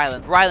on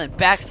Rylan. Rylan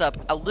backs up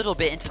a little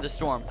bit into the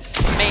storm,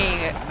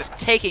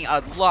 taking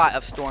a lot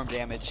of storm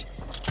damage.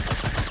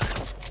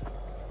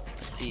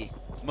 Let's see.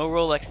 Mo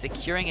Rolex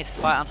securing his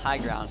spot on high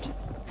ground.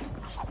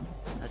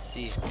 Let's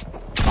see.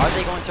 Are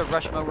they going to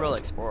rush Mo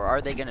Rolex, or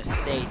are they going to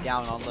stay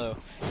down on low?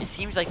 It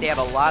seems like they have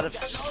a lot of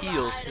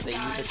heals because they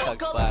use a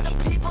Tug Splash.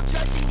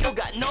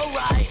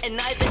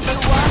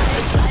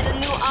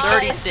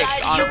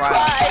 36 on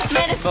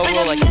Rylan. Mo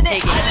Rolex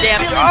taking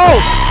damage. Oh!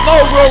 Mo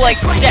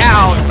Rolex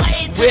down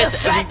with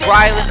the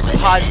Rylan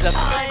Podza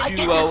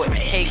duo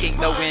taking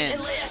the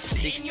win.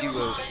 6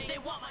 duos.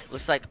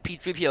 Looks like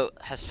P3PO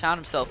has found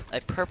himself a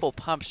purple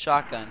pump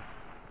shotgun.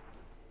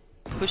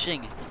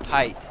 Pushing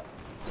height.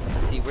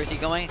 Let's see, where's he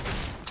going?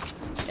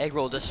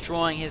 Eggroll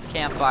destroying his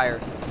campfire.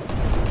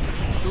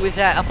 Who is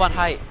that up on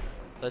height?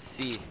 Let's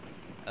see.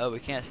 Oh, we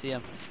can't see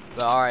him.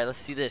 But alright, let's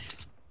see this.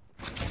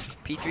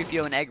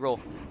 P3PO and Eggroll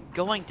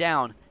going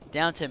down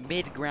to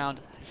mid-ground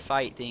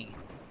fighting.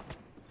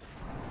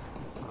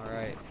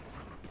 Alright.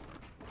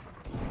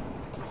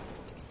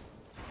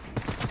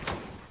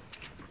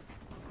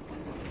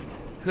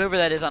 Whoever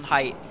that is on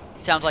height,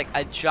 sounds like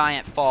a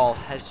giant fall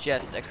has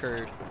just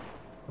occurred.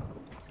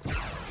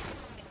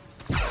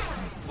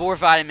 4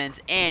 Vitamins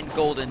and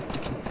Golden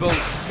both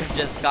have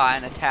just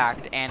gotten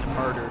attacked and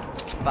murdered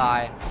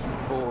by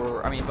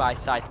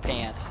Scythe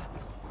Pants.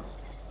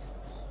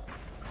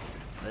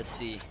 Let's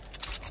see.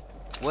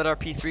 What are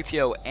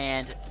P3PO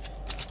and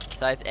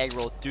Scythe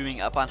Eggroll doing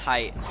up on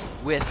height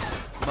with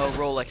Mo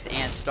Rolex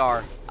and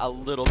Star a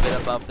little bit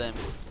above them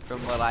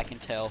from what I can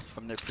tell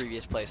from their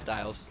previous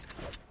playstyles?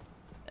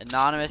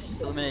 Anonymous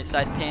just eliminated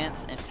Scythe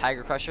Pants, and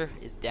Tiger Crusher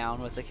is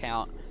down with the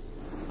count.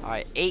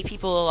 Alright, 8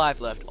 people alive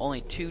left.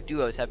 Only 2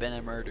 duos have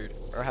been murdered,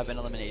 or have been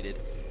eliminated.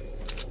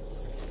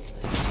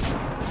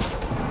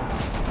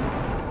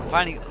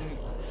 Finding...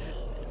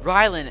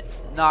 Rylan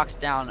knocks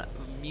down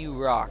Mew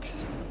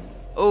Rocks.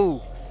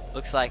 Oh!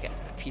 Looks like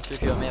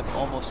P3PO may have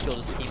almost killed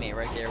his teammate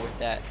right there with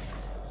that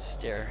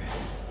stare.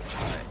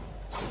 Alright.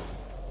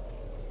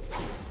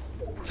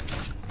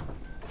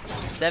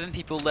 7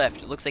 people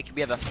left. It looks like we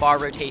have a far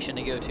rotation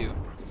to go to.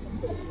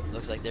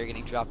 Looks like they're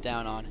getting dropped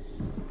down on.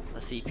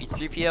 Let's see,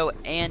 P3PO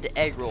and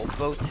Eggroll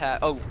both have...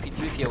 Oh,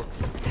 P3PO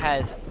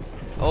has...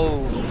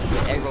 Oh,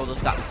 Eggroll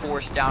just got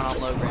forced down on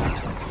low ground.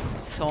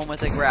 Someone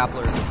with a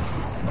grappler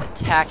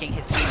attacking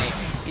his teammate.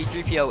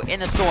 P3PO in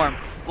the storm.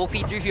 Will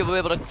P3PO be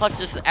able to clutch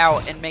this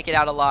out and make it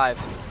out alive?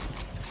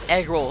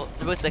 Eggroll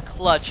with the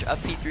clutch of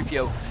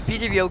P3PO.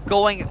 P3PO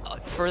going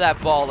for that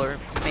baller,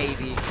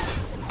 maybe.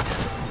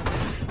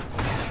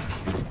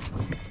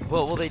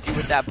 What will they do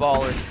with that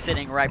baller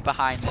sitting right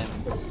behind them?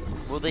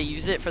 Will they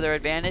use it for their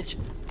advantage?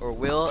 Or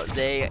will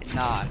they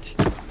not?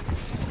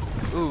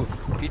 Ooh,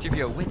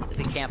 P3PO with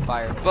the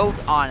campfire.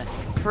 Both on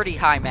pretty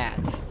high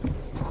mats.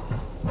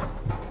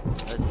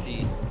 Let's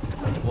see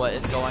what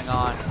is going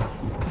on.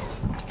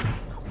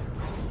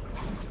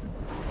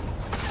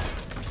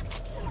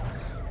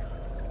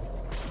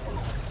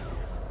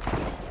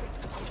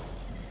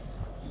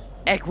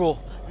 Eggroll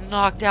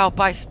knocked out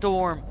by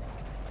Storm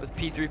with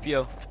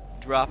P3PO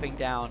dropping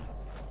down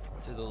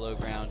to the low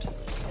ground.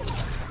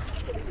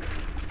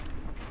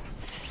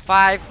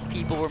 5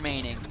 people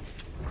remaining.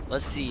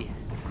 Let's see.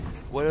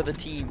 What are the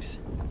teams?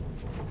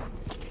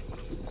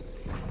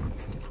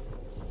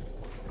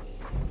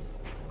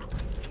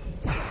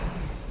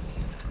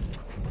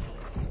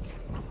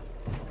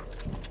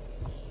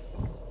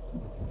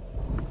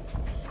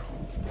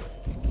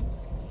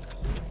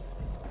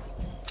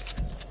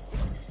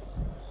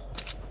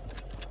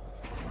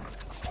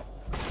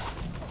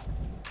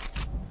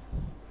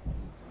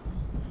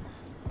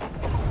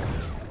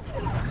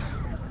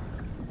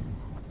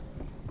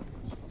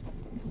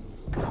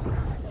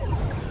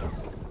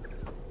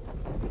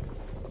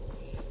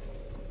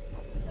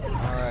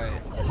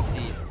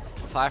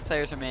 Five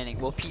players remaining.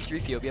 Will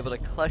P3PO be able to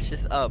clutch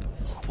this up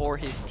for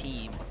his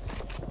team?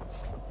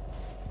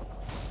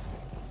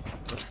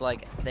 Looks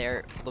like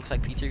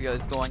P3PO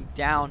is going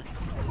down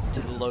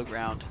to the low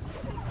ground.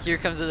 Here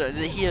comes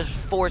he is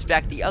forced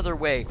back the other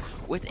way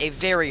with a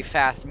very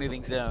fast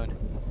moving zone.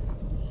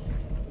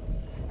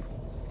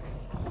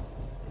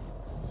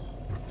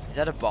 Is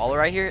that a baller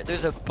right here?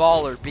 There's a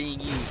baller being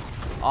used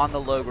on the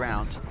low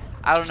ground.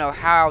 I don't know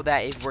how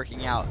that is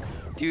working out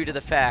due to the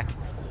fact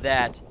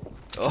that...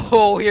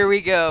 Oh, here we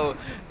go.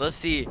 Let's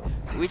see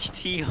which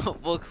team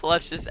will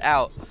clutch this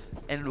out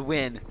and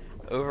win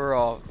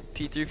overall.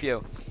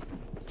 P3PO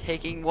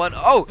taking one.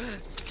 Oh,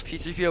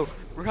 P3PO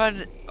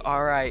run.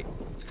 All right.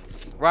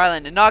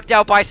 Rylan knocked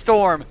out by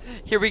Storm.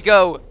 Here we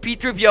go.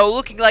 P3PO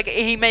looking like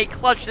he may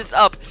clutch this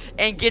up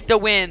and get the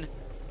win.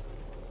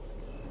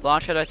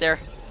 Launch pad right there.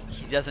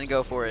 He doesn't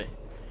go for it.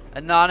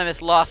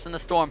 Anonymous lost in the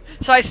storm.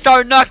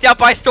 Star knocked out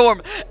by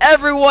storm.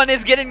 Everyone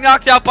is getting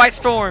knocked out by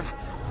storm.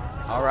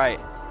 Alright.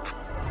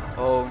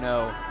 Oh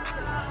no.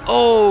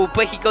 Oh,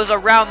 but he goes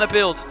around the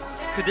builds.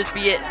 Could this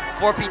be it?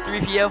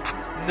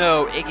 4P3PO?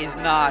 No, it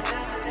is not.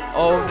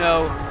 Oh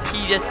no.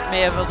 He just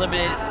may have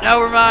eliminated.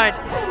 Never mind.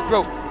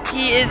 Bro,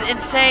 he is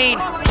insane.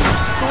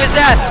 Who is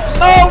that?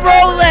 Oh,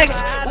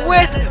 Rolex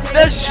with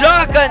the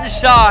shotgun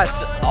shot.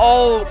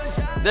 Oh,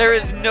 there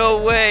is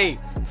no way.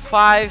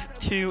 5,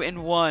 2,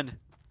 and 1.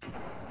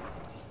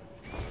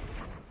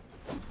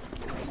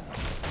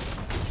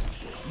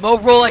 Mo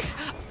Rolex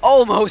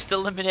almost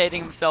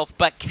eliminating himself,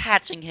 but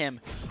catching him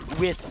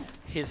with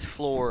his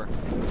floor.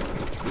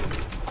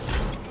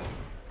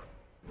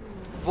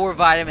 4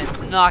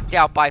 vitamins knocked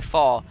out by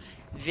fall.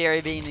 Very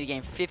beginning of the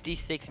game,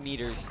 56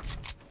 meters.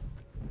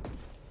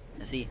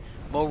 Let's see,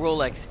 Mo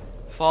Rolex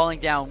falling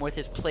down with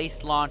his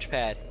placed launch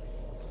pad.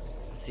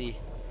 Let's see,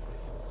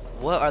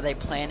 what are they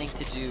planning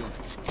to do?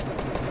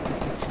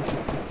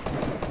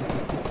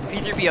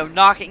 P3PO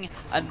knocking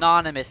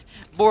Anonymous.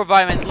 More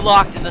vitamins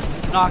knocked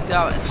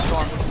out in the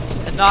storm.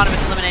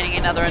 Anonymous eliminating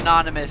another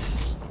Anonymous.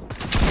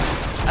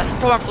 A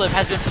storm flip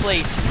has been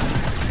placed.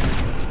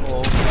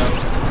 Oh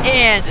no.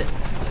 And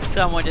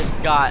someone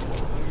just got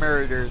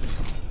murdered.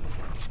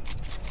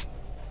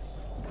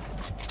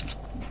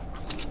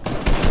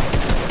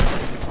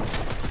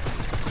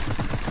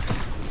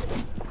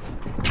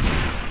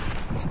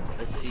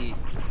 Let's see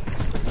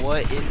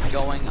what is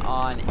going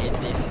on in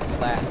this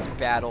last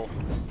battle.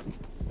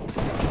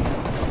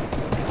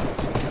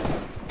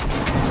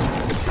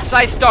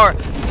 Star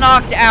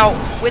knocked out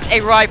with a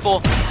rifle,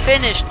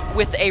 finished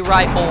with a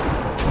rifle,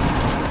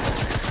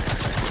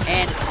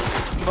 and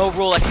Mo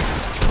Rolex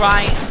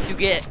trying to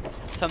get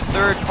some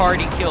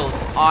third-party kills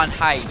on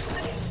height.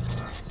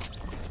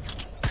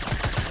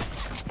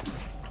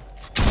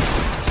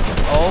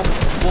 Oh,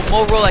 will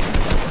Mo Rolex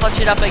clutch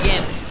it up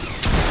again?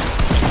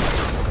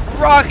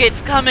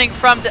 Rockets coming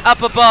from the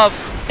up above.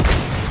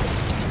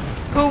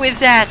 Who is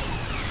that?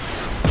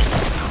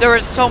 There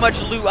is so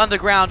much loot on the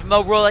ground.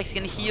 Mo Rolex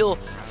can heal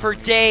for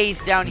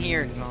days down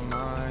here.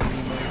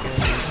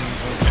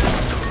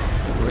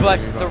 But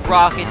the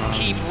rockets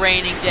keep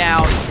raining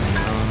down.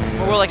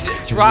 Mo Rolex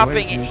is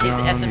dropping his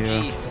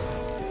SMG.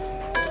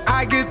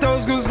 I get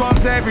those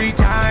goosebumps every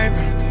time.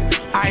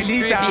 I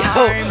need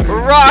that.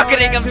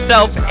 Rocketing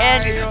himself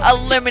and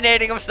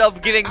eliminating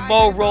himself, giving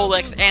Mo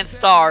Rolex and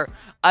Star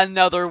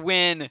another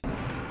win.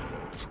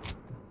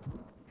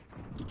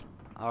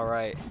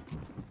 Alright,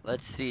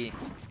 let's see.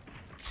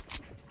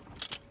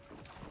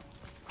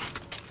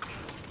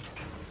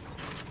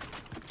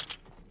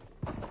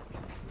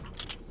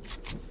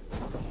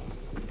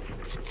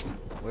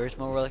 Where's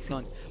Mo Rolex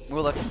going? Mo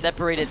Rolex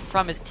separated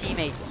from his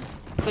teammate,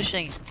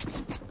 pushing.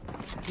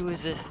 Who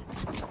is this?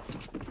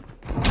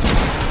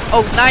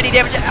 Oh, 90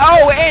 damage.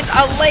 Oh, and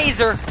a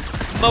laser.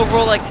 Mo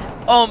Rolex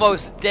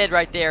almost dead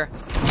right there.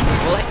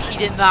 Well, he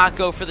did not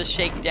go for the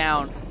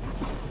shakedown.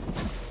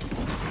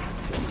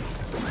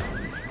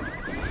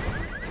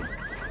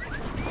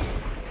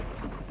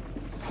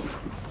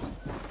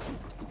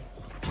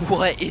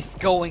 What is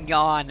going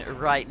on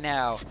right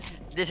now?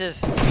 This is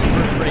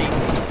super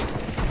crazy.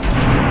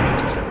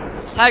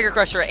 Tiger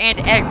Crusher and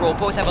Egg Roll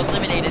both have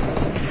eliminated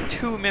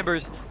 2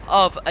 members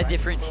of a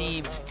different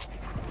team.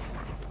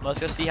 Let's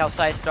go see how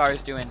Star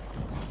is doing.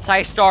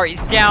 Star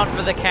is down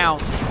for the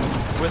count,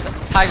 with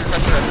Tiger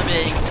Crusher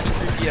eliminating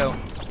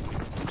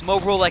P3PO. Mo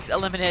Rolex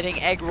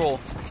eliminating Egg Roll.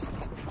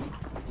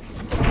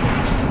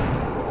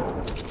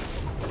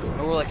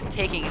 Mo Rolex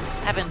taking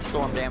 7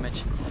 storm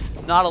damage.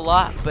 Not a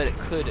lot, but it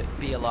could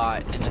be a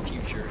lot in the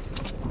future.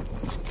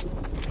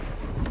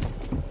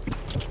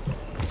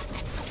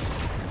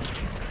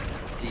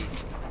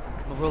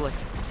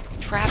 Rolex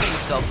trapping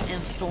himself in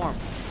storm.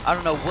 I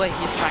don't know what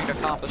he's trying to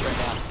accomplish right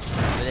now,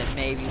 but it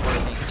may be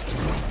working.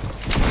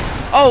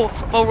 Oh,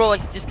 Mo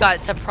Rolex just got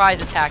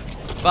surprise attacked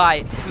by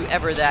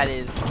whoever that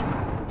is.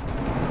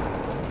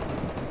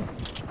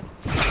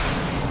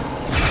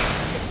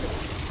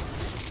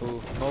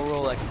 Ooh, Mo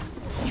Rolex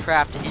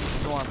trapped in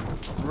storm,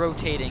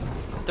 rotating,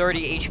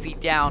 30 HP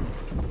down.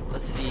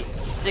 Let's see,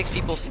 6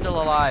 people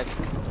still alive.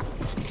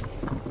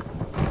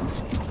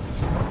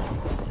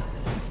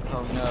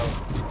 Oh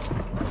no.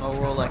 Mo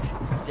Rolex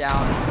down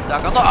and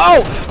stuck on the—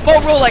 oh! Mo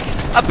Rolex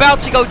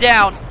about to go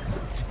down!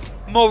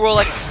 Mo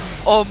Rolex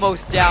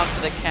almost down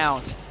for the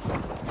count.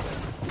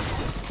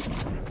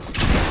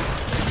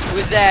 Who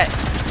is that?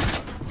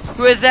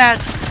 Who is that?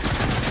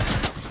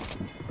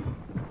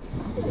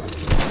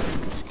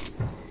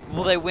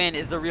 Will they win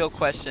is the real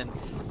question.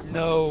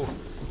 No.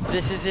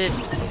 This is it.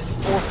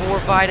 4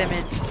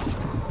 vitamins.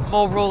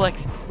 Mo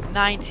Rolex,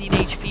 19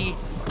 HP.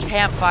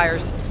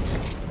 Campfires.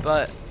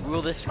 But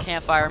will this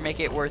campfire make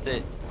it worth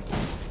it?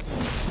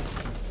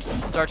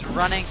 Starts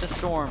running to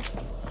storm,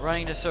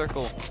 running to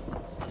circle.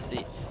 Let's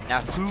see.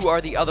 Now, who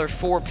are the other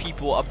 4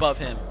 people above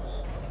him?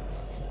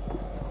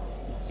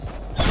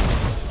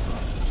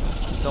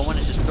 Someone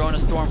is just throwing a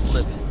storm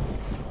flip.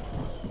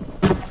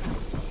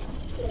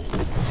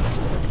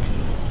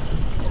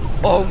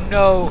 Oh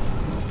no!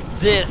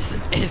 This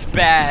is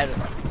bad.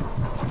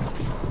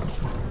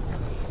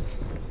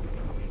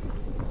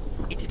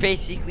 It's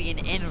basically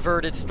an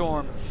inverted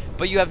storm,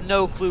 but you have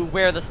no clue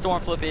where the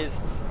storm flip is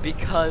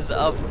because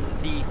of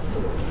the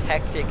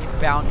hectic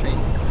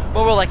boundaries.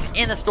 Rolex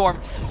in the storm.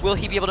 Will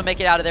he be able to make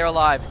it out of there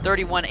alive?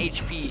 31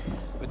 HP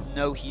with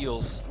no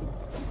heals.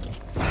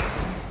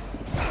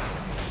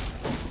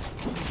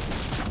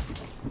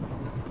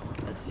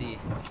 Let's see.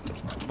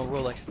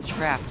 Rolex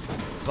trapped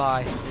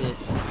by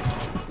this.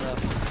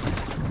 Let's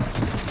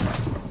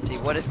see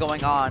what is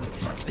going on.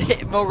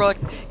 Rolex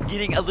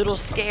getting a little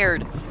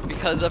scared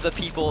because of the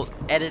people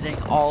editing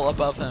all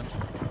above him.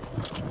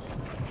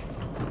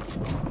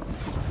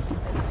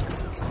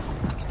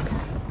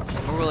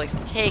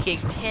 Rolex taking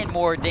 10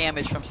 more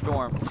damage from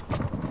Storm.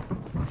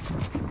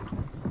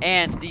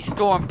 And the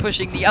Storm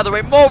pushing the other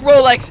way.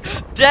 Rolex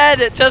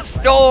dead to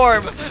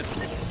Storm!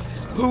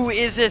 Who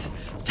is this?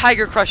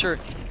 Tiger Crusher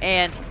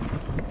and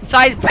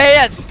Side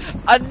Pants!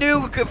 A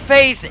new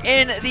face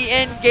in the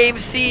end-game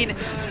scene.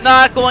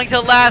 Not going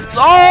to last.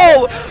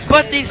 Oh!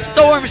 But the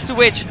Storm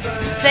Switch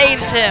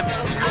saves him.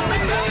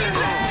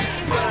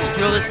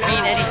 Will this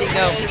mean anything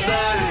though?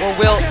 Or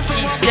will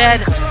he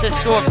dead to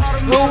Storm?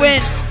 Who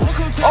wins?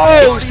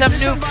 Oh, some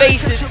new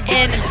faces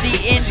in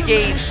the end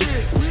game.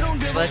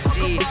 Let's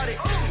see.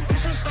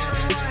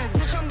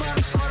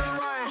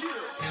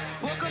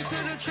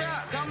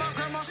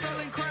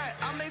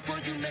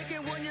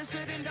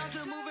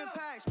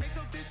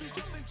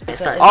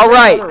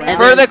 Alright,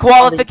 for the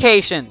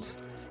qualifications.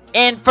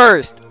 In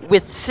first,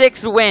 with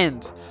 6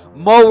 wins,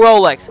 Mo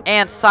Rolex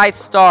and Scythe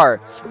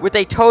Star, with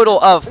a total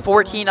of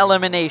 14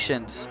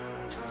 eliminations.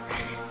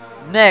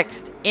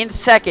 Next, in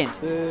second,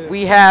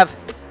 we have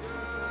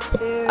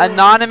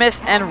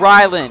Anonymous and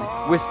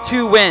Rylan with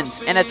 2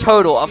 wins and a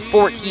total of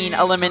 14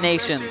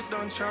 eliminations.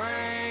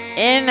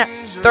 In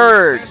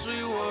third,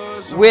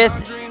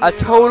 with a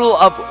total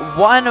of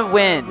 1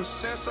 win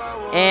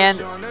and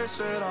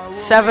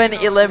 7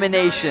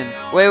 eliminations.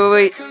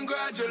 Wait.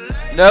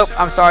 Nope,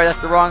 I'm sorry,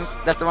 that's the wrong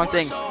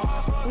thing.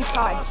 We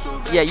tied.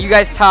 Yeah, you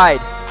guys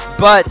tied.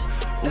 But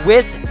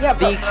with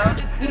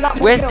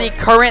the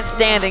current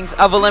standings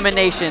of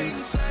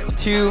eliminations,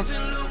 2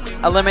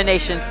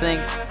 elimination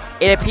things,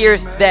 it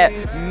appears that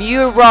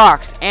Mew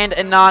Rocks and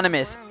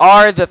Anonymous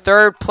are the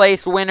 3rd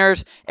place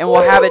winners and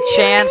will have a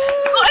chance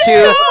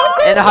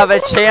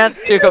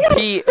to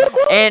compete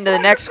in the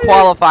next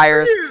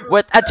qualifiers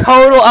with a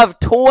total of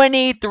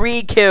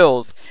 23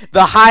 kills,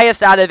 the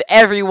highest out of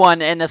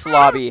everyone in this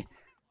lobby.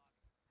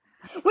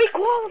 We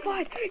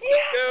qualified.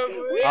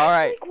 Yeah. All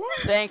right,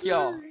 thank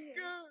y'all.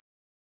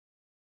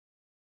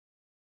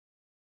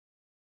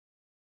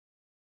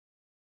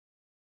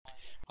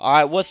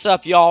 Alright, what's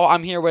up, y'all?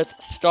 I'm here with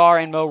Star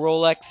and Mo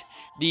Rolex,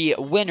 the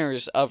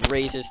winners of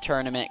Raiz's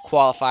tournament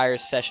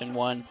qualifiers session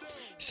 1.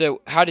 So,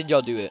 how did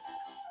y'all do it?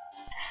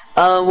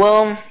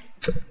 Well,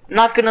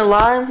 not gonna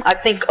lie, I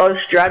think our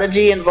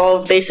strategy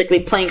involved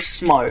basically playing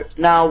smart.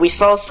 Now, we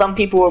saw some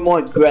people were more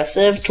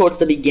aggressive towards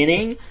the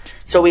beginning,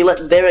 so we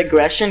let their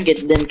aggression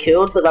get them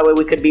killed, so that way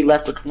we could be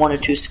left with 1 or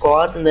 2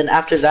 squads, and then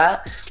after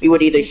that, we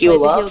would either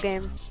heal up,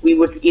 we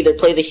would either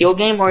play the heal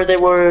game, or there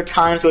were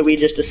times where we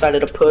just decided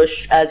to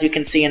push. As you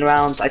can see in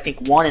rounds, I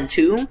think 1 and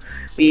 2,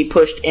 we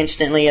pushed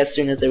instantly as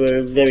soon as they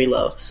were very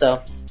low,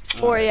 so.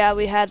 Or yeah,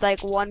 we had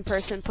like one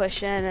person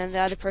push in and the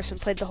other person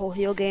played the whole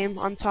heal game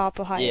on top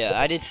of high. Yeah,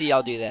 I did see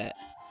y'all do that.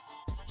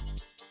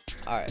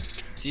 Alright,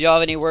 so y'all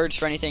have any words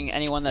for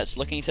anyone that's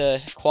looking to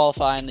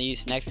qualify in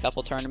these next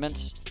couple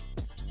tournaments?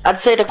 I'd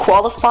say to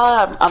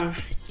qualify,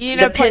 you need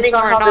to play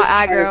smart, not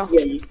aggro.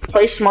 Yeah,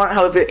 play smart.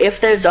 However, if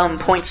there's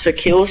points for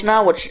kills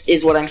now, which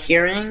is what I'm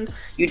hearing,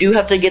 you do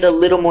have to get a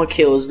little more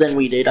kills than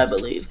we did, I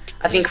believe.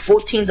 I think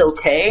 14's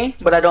okay,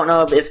 but I don't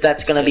know if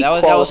that's gonna be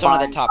qualifying. That was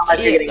one of the top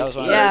kills. That was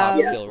one of the top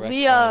kill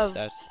we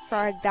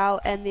fragged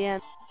out in the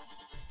end.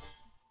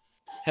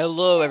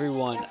 Hello,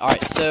 everyone.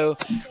 Alright, so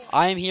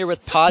I am here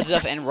with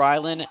Podzuff and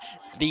Rylan,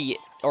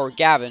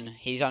 Gavin,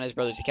 he's on his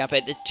brother's account,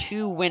 but the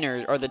 2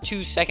 winners, or the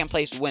 2 second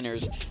place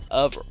winners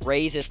of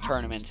Raiz's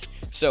tournaments.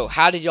 So,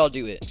 how did y'all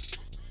do it?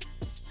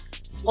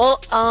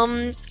 Well,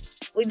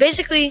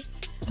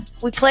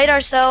 we played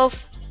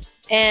ourselves,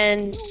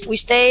 and we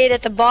stayed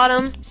at the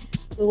bottom,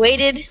 we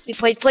waited, we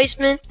played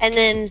placement, and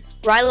then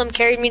Rylam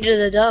carried me to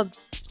the dub.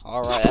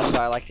 Alright, that's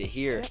what I like to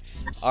hear.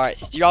 Alright,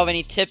 so do y'all have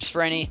any tips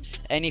for any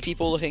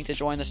people looking to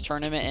join this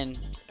tournament and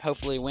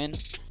hopefully win?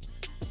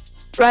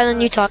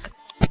 Rylan, you talk.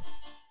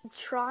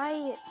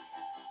 Try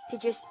to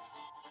just,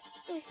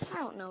 I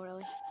don't know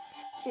really,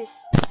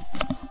 just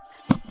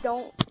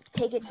don't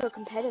take it so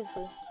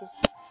competitively,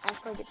 just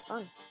act like it's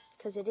fun,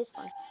 because it is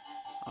fun.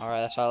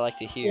 Alright, that's what I like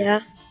to hear.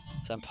 Yeah.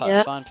 Some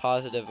fun,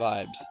 positive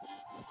vibes.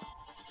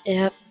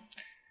 Yep.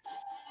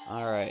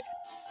 Alright.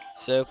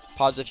 So,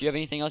 Pods, if you have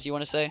anything else you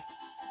want to say?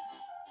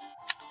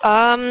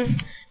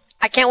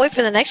 I can't wait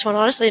for the next one,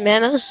 honestly,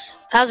 man. That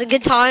was a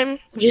good time.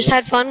 We just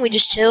had fun, we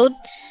just chilled.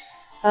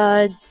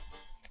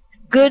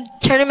 Good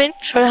tournament,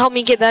 try to help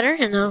me get better,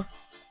 and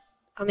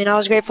I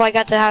was grateful I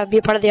got to be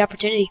a part of the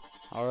opportunity.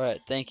 All right,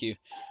 thank you.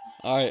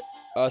 All right,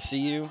 I'll see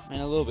you in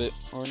a little bit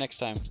or next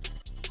time.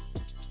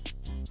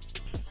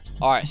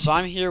 All right, so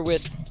I'm here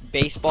with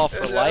Baseball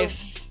for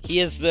Life. He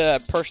is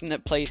the person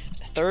that placed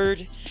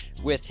third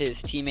with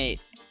his teammate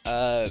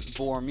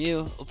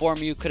Vormu.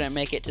 Vormu couldn't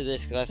make it to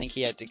this because I think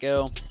he had to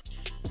go.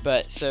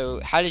 But so,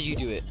 how did you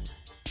do it?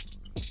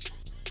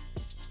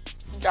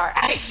 Sorry,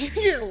 you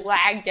just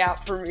lagged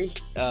out for me.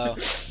 Oh,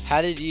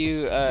 how did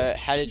you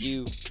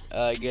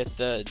get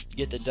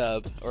the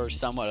dub or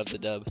somewhat of the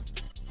dub?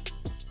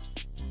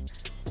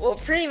 Well,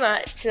 pretty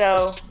much.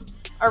 So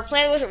our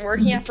plan wasn't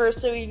working at first,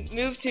 so we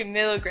moved to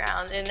middle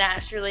ground, and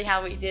that's really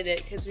how we did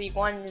it. Because we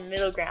wanted the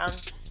middle ground,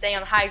 stay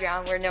on the high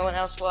ground where no one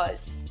else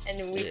was, and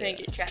then we couldn't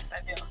get trapped by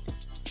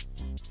villains.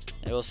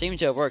 It will seem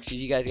to have worked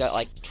because you guys got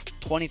like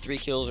 23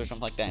 kills or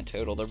something like that in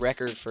total. The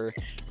record for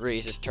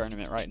Raiz's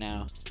tournament right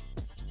now.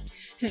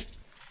 Yeah,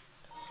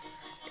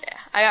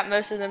 I got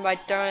most of them by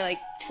throwing like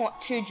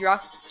 2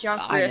 junk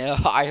I know.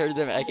 I heard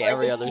them like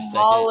every other second.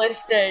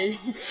 Smallest day.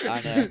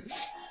 I know.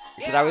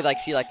 Because I would like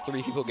see like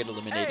 3 people get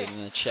eliminated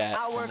in the chat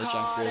from the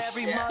junk wrist.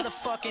 Yeah.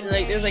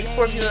 Like there's like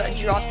 4 people that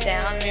dropped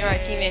down. Me and my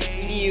teammate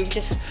Mew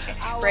just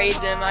sprayed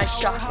them. I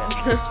shot them.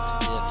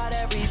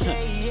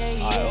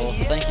 Yeah. Alright, well,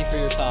 thank you for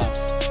your time.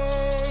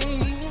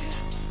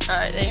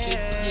 Alright, thank you.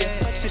 See you.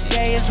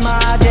 Today is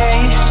my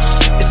day.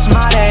 It's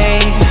my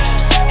day.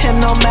 And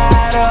no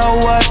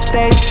matter what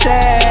they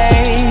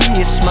say,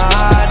 it's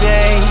my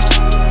day.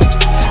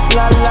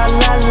 La la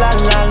la la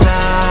la la.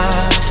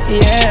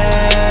 Yeah.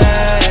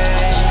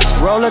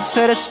 Roll up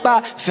to the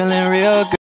spot, feeling real good.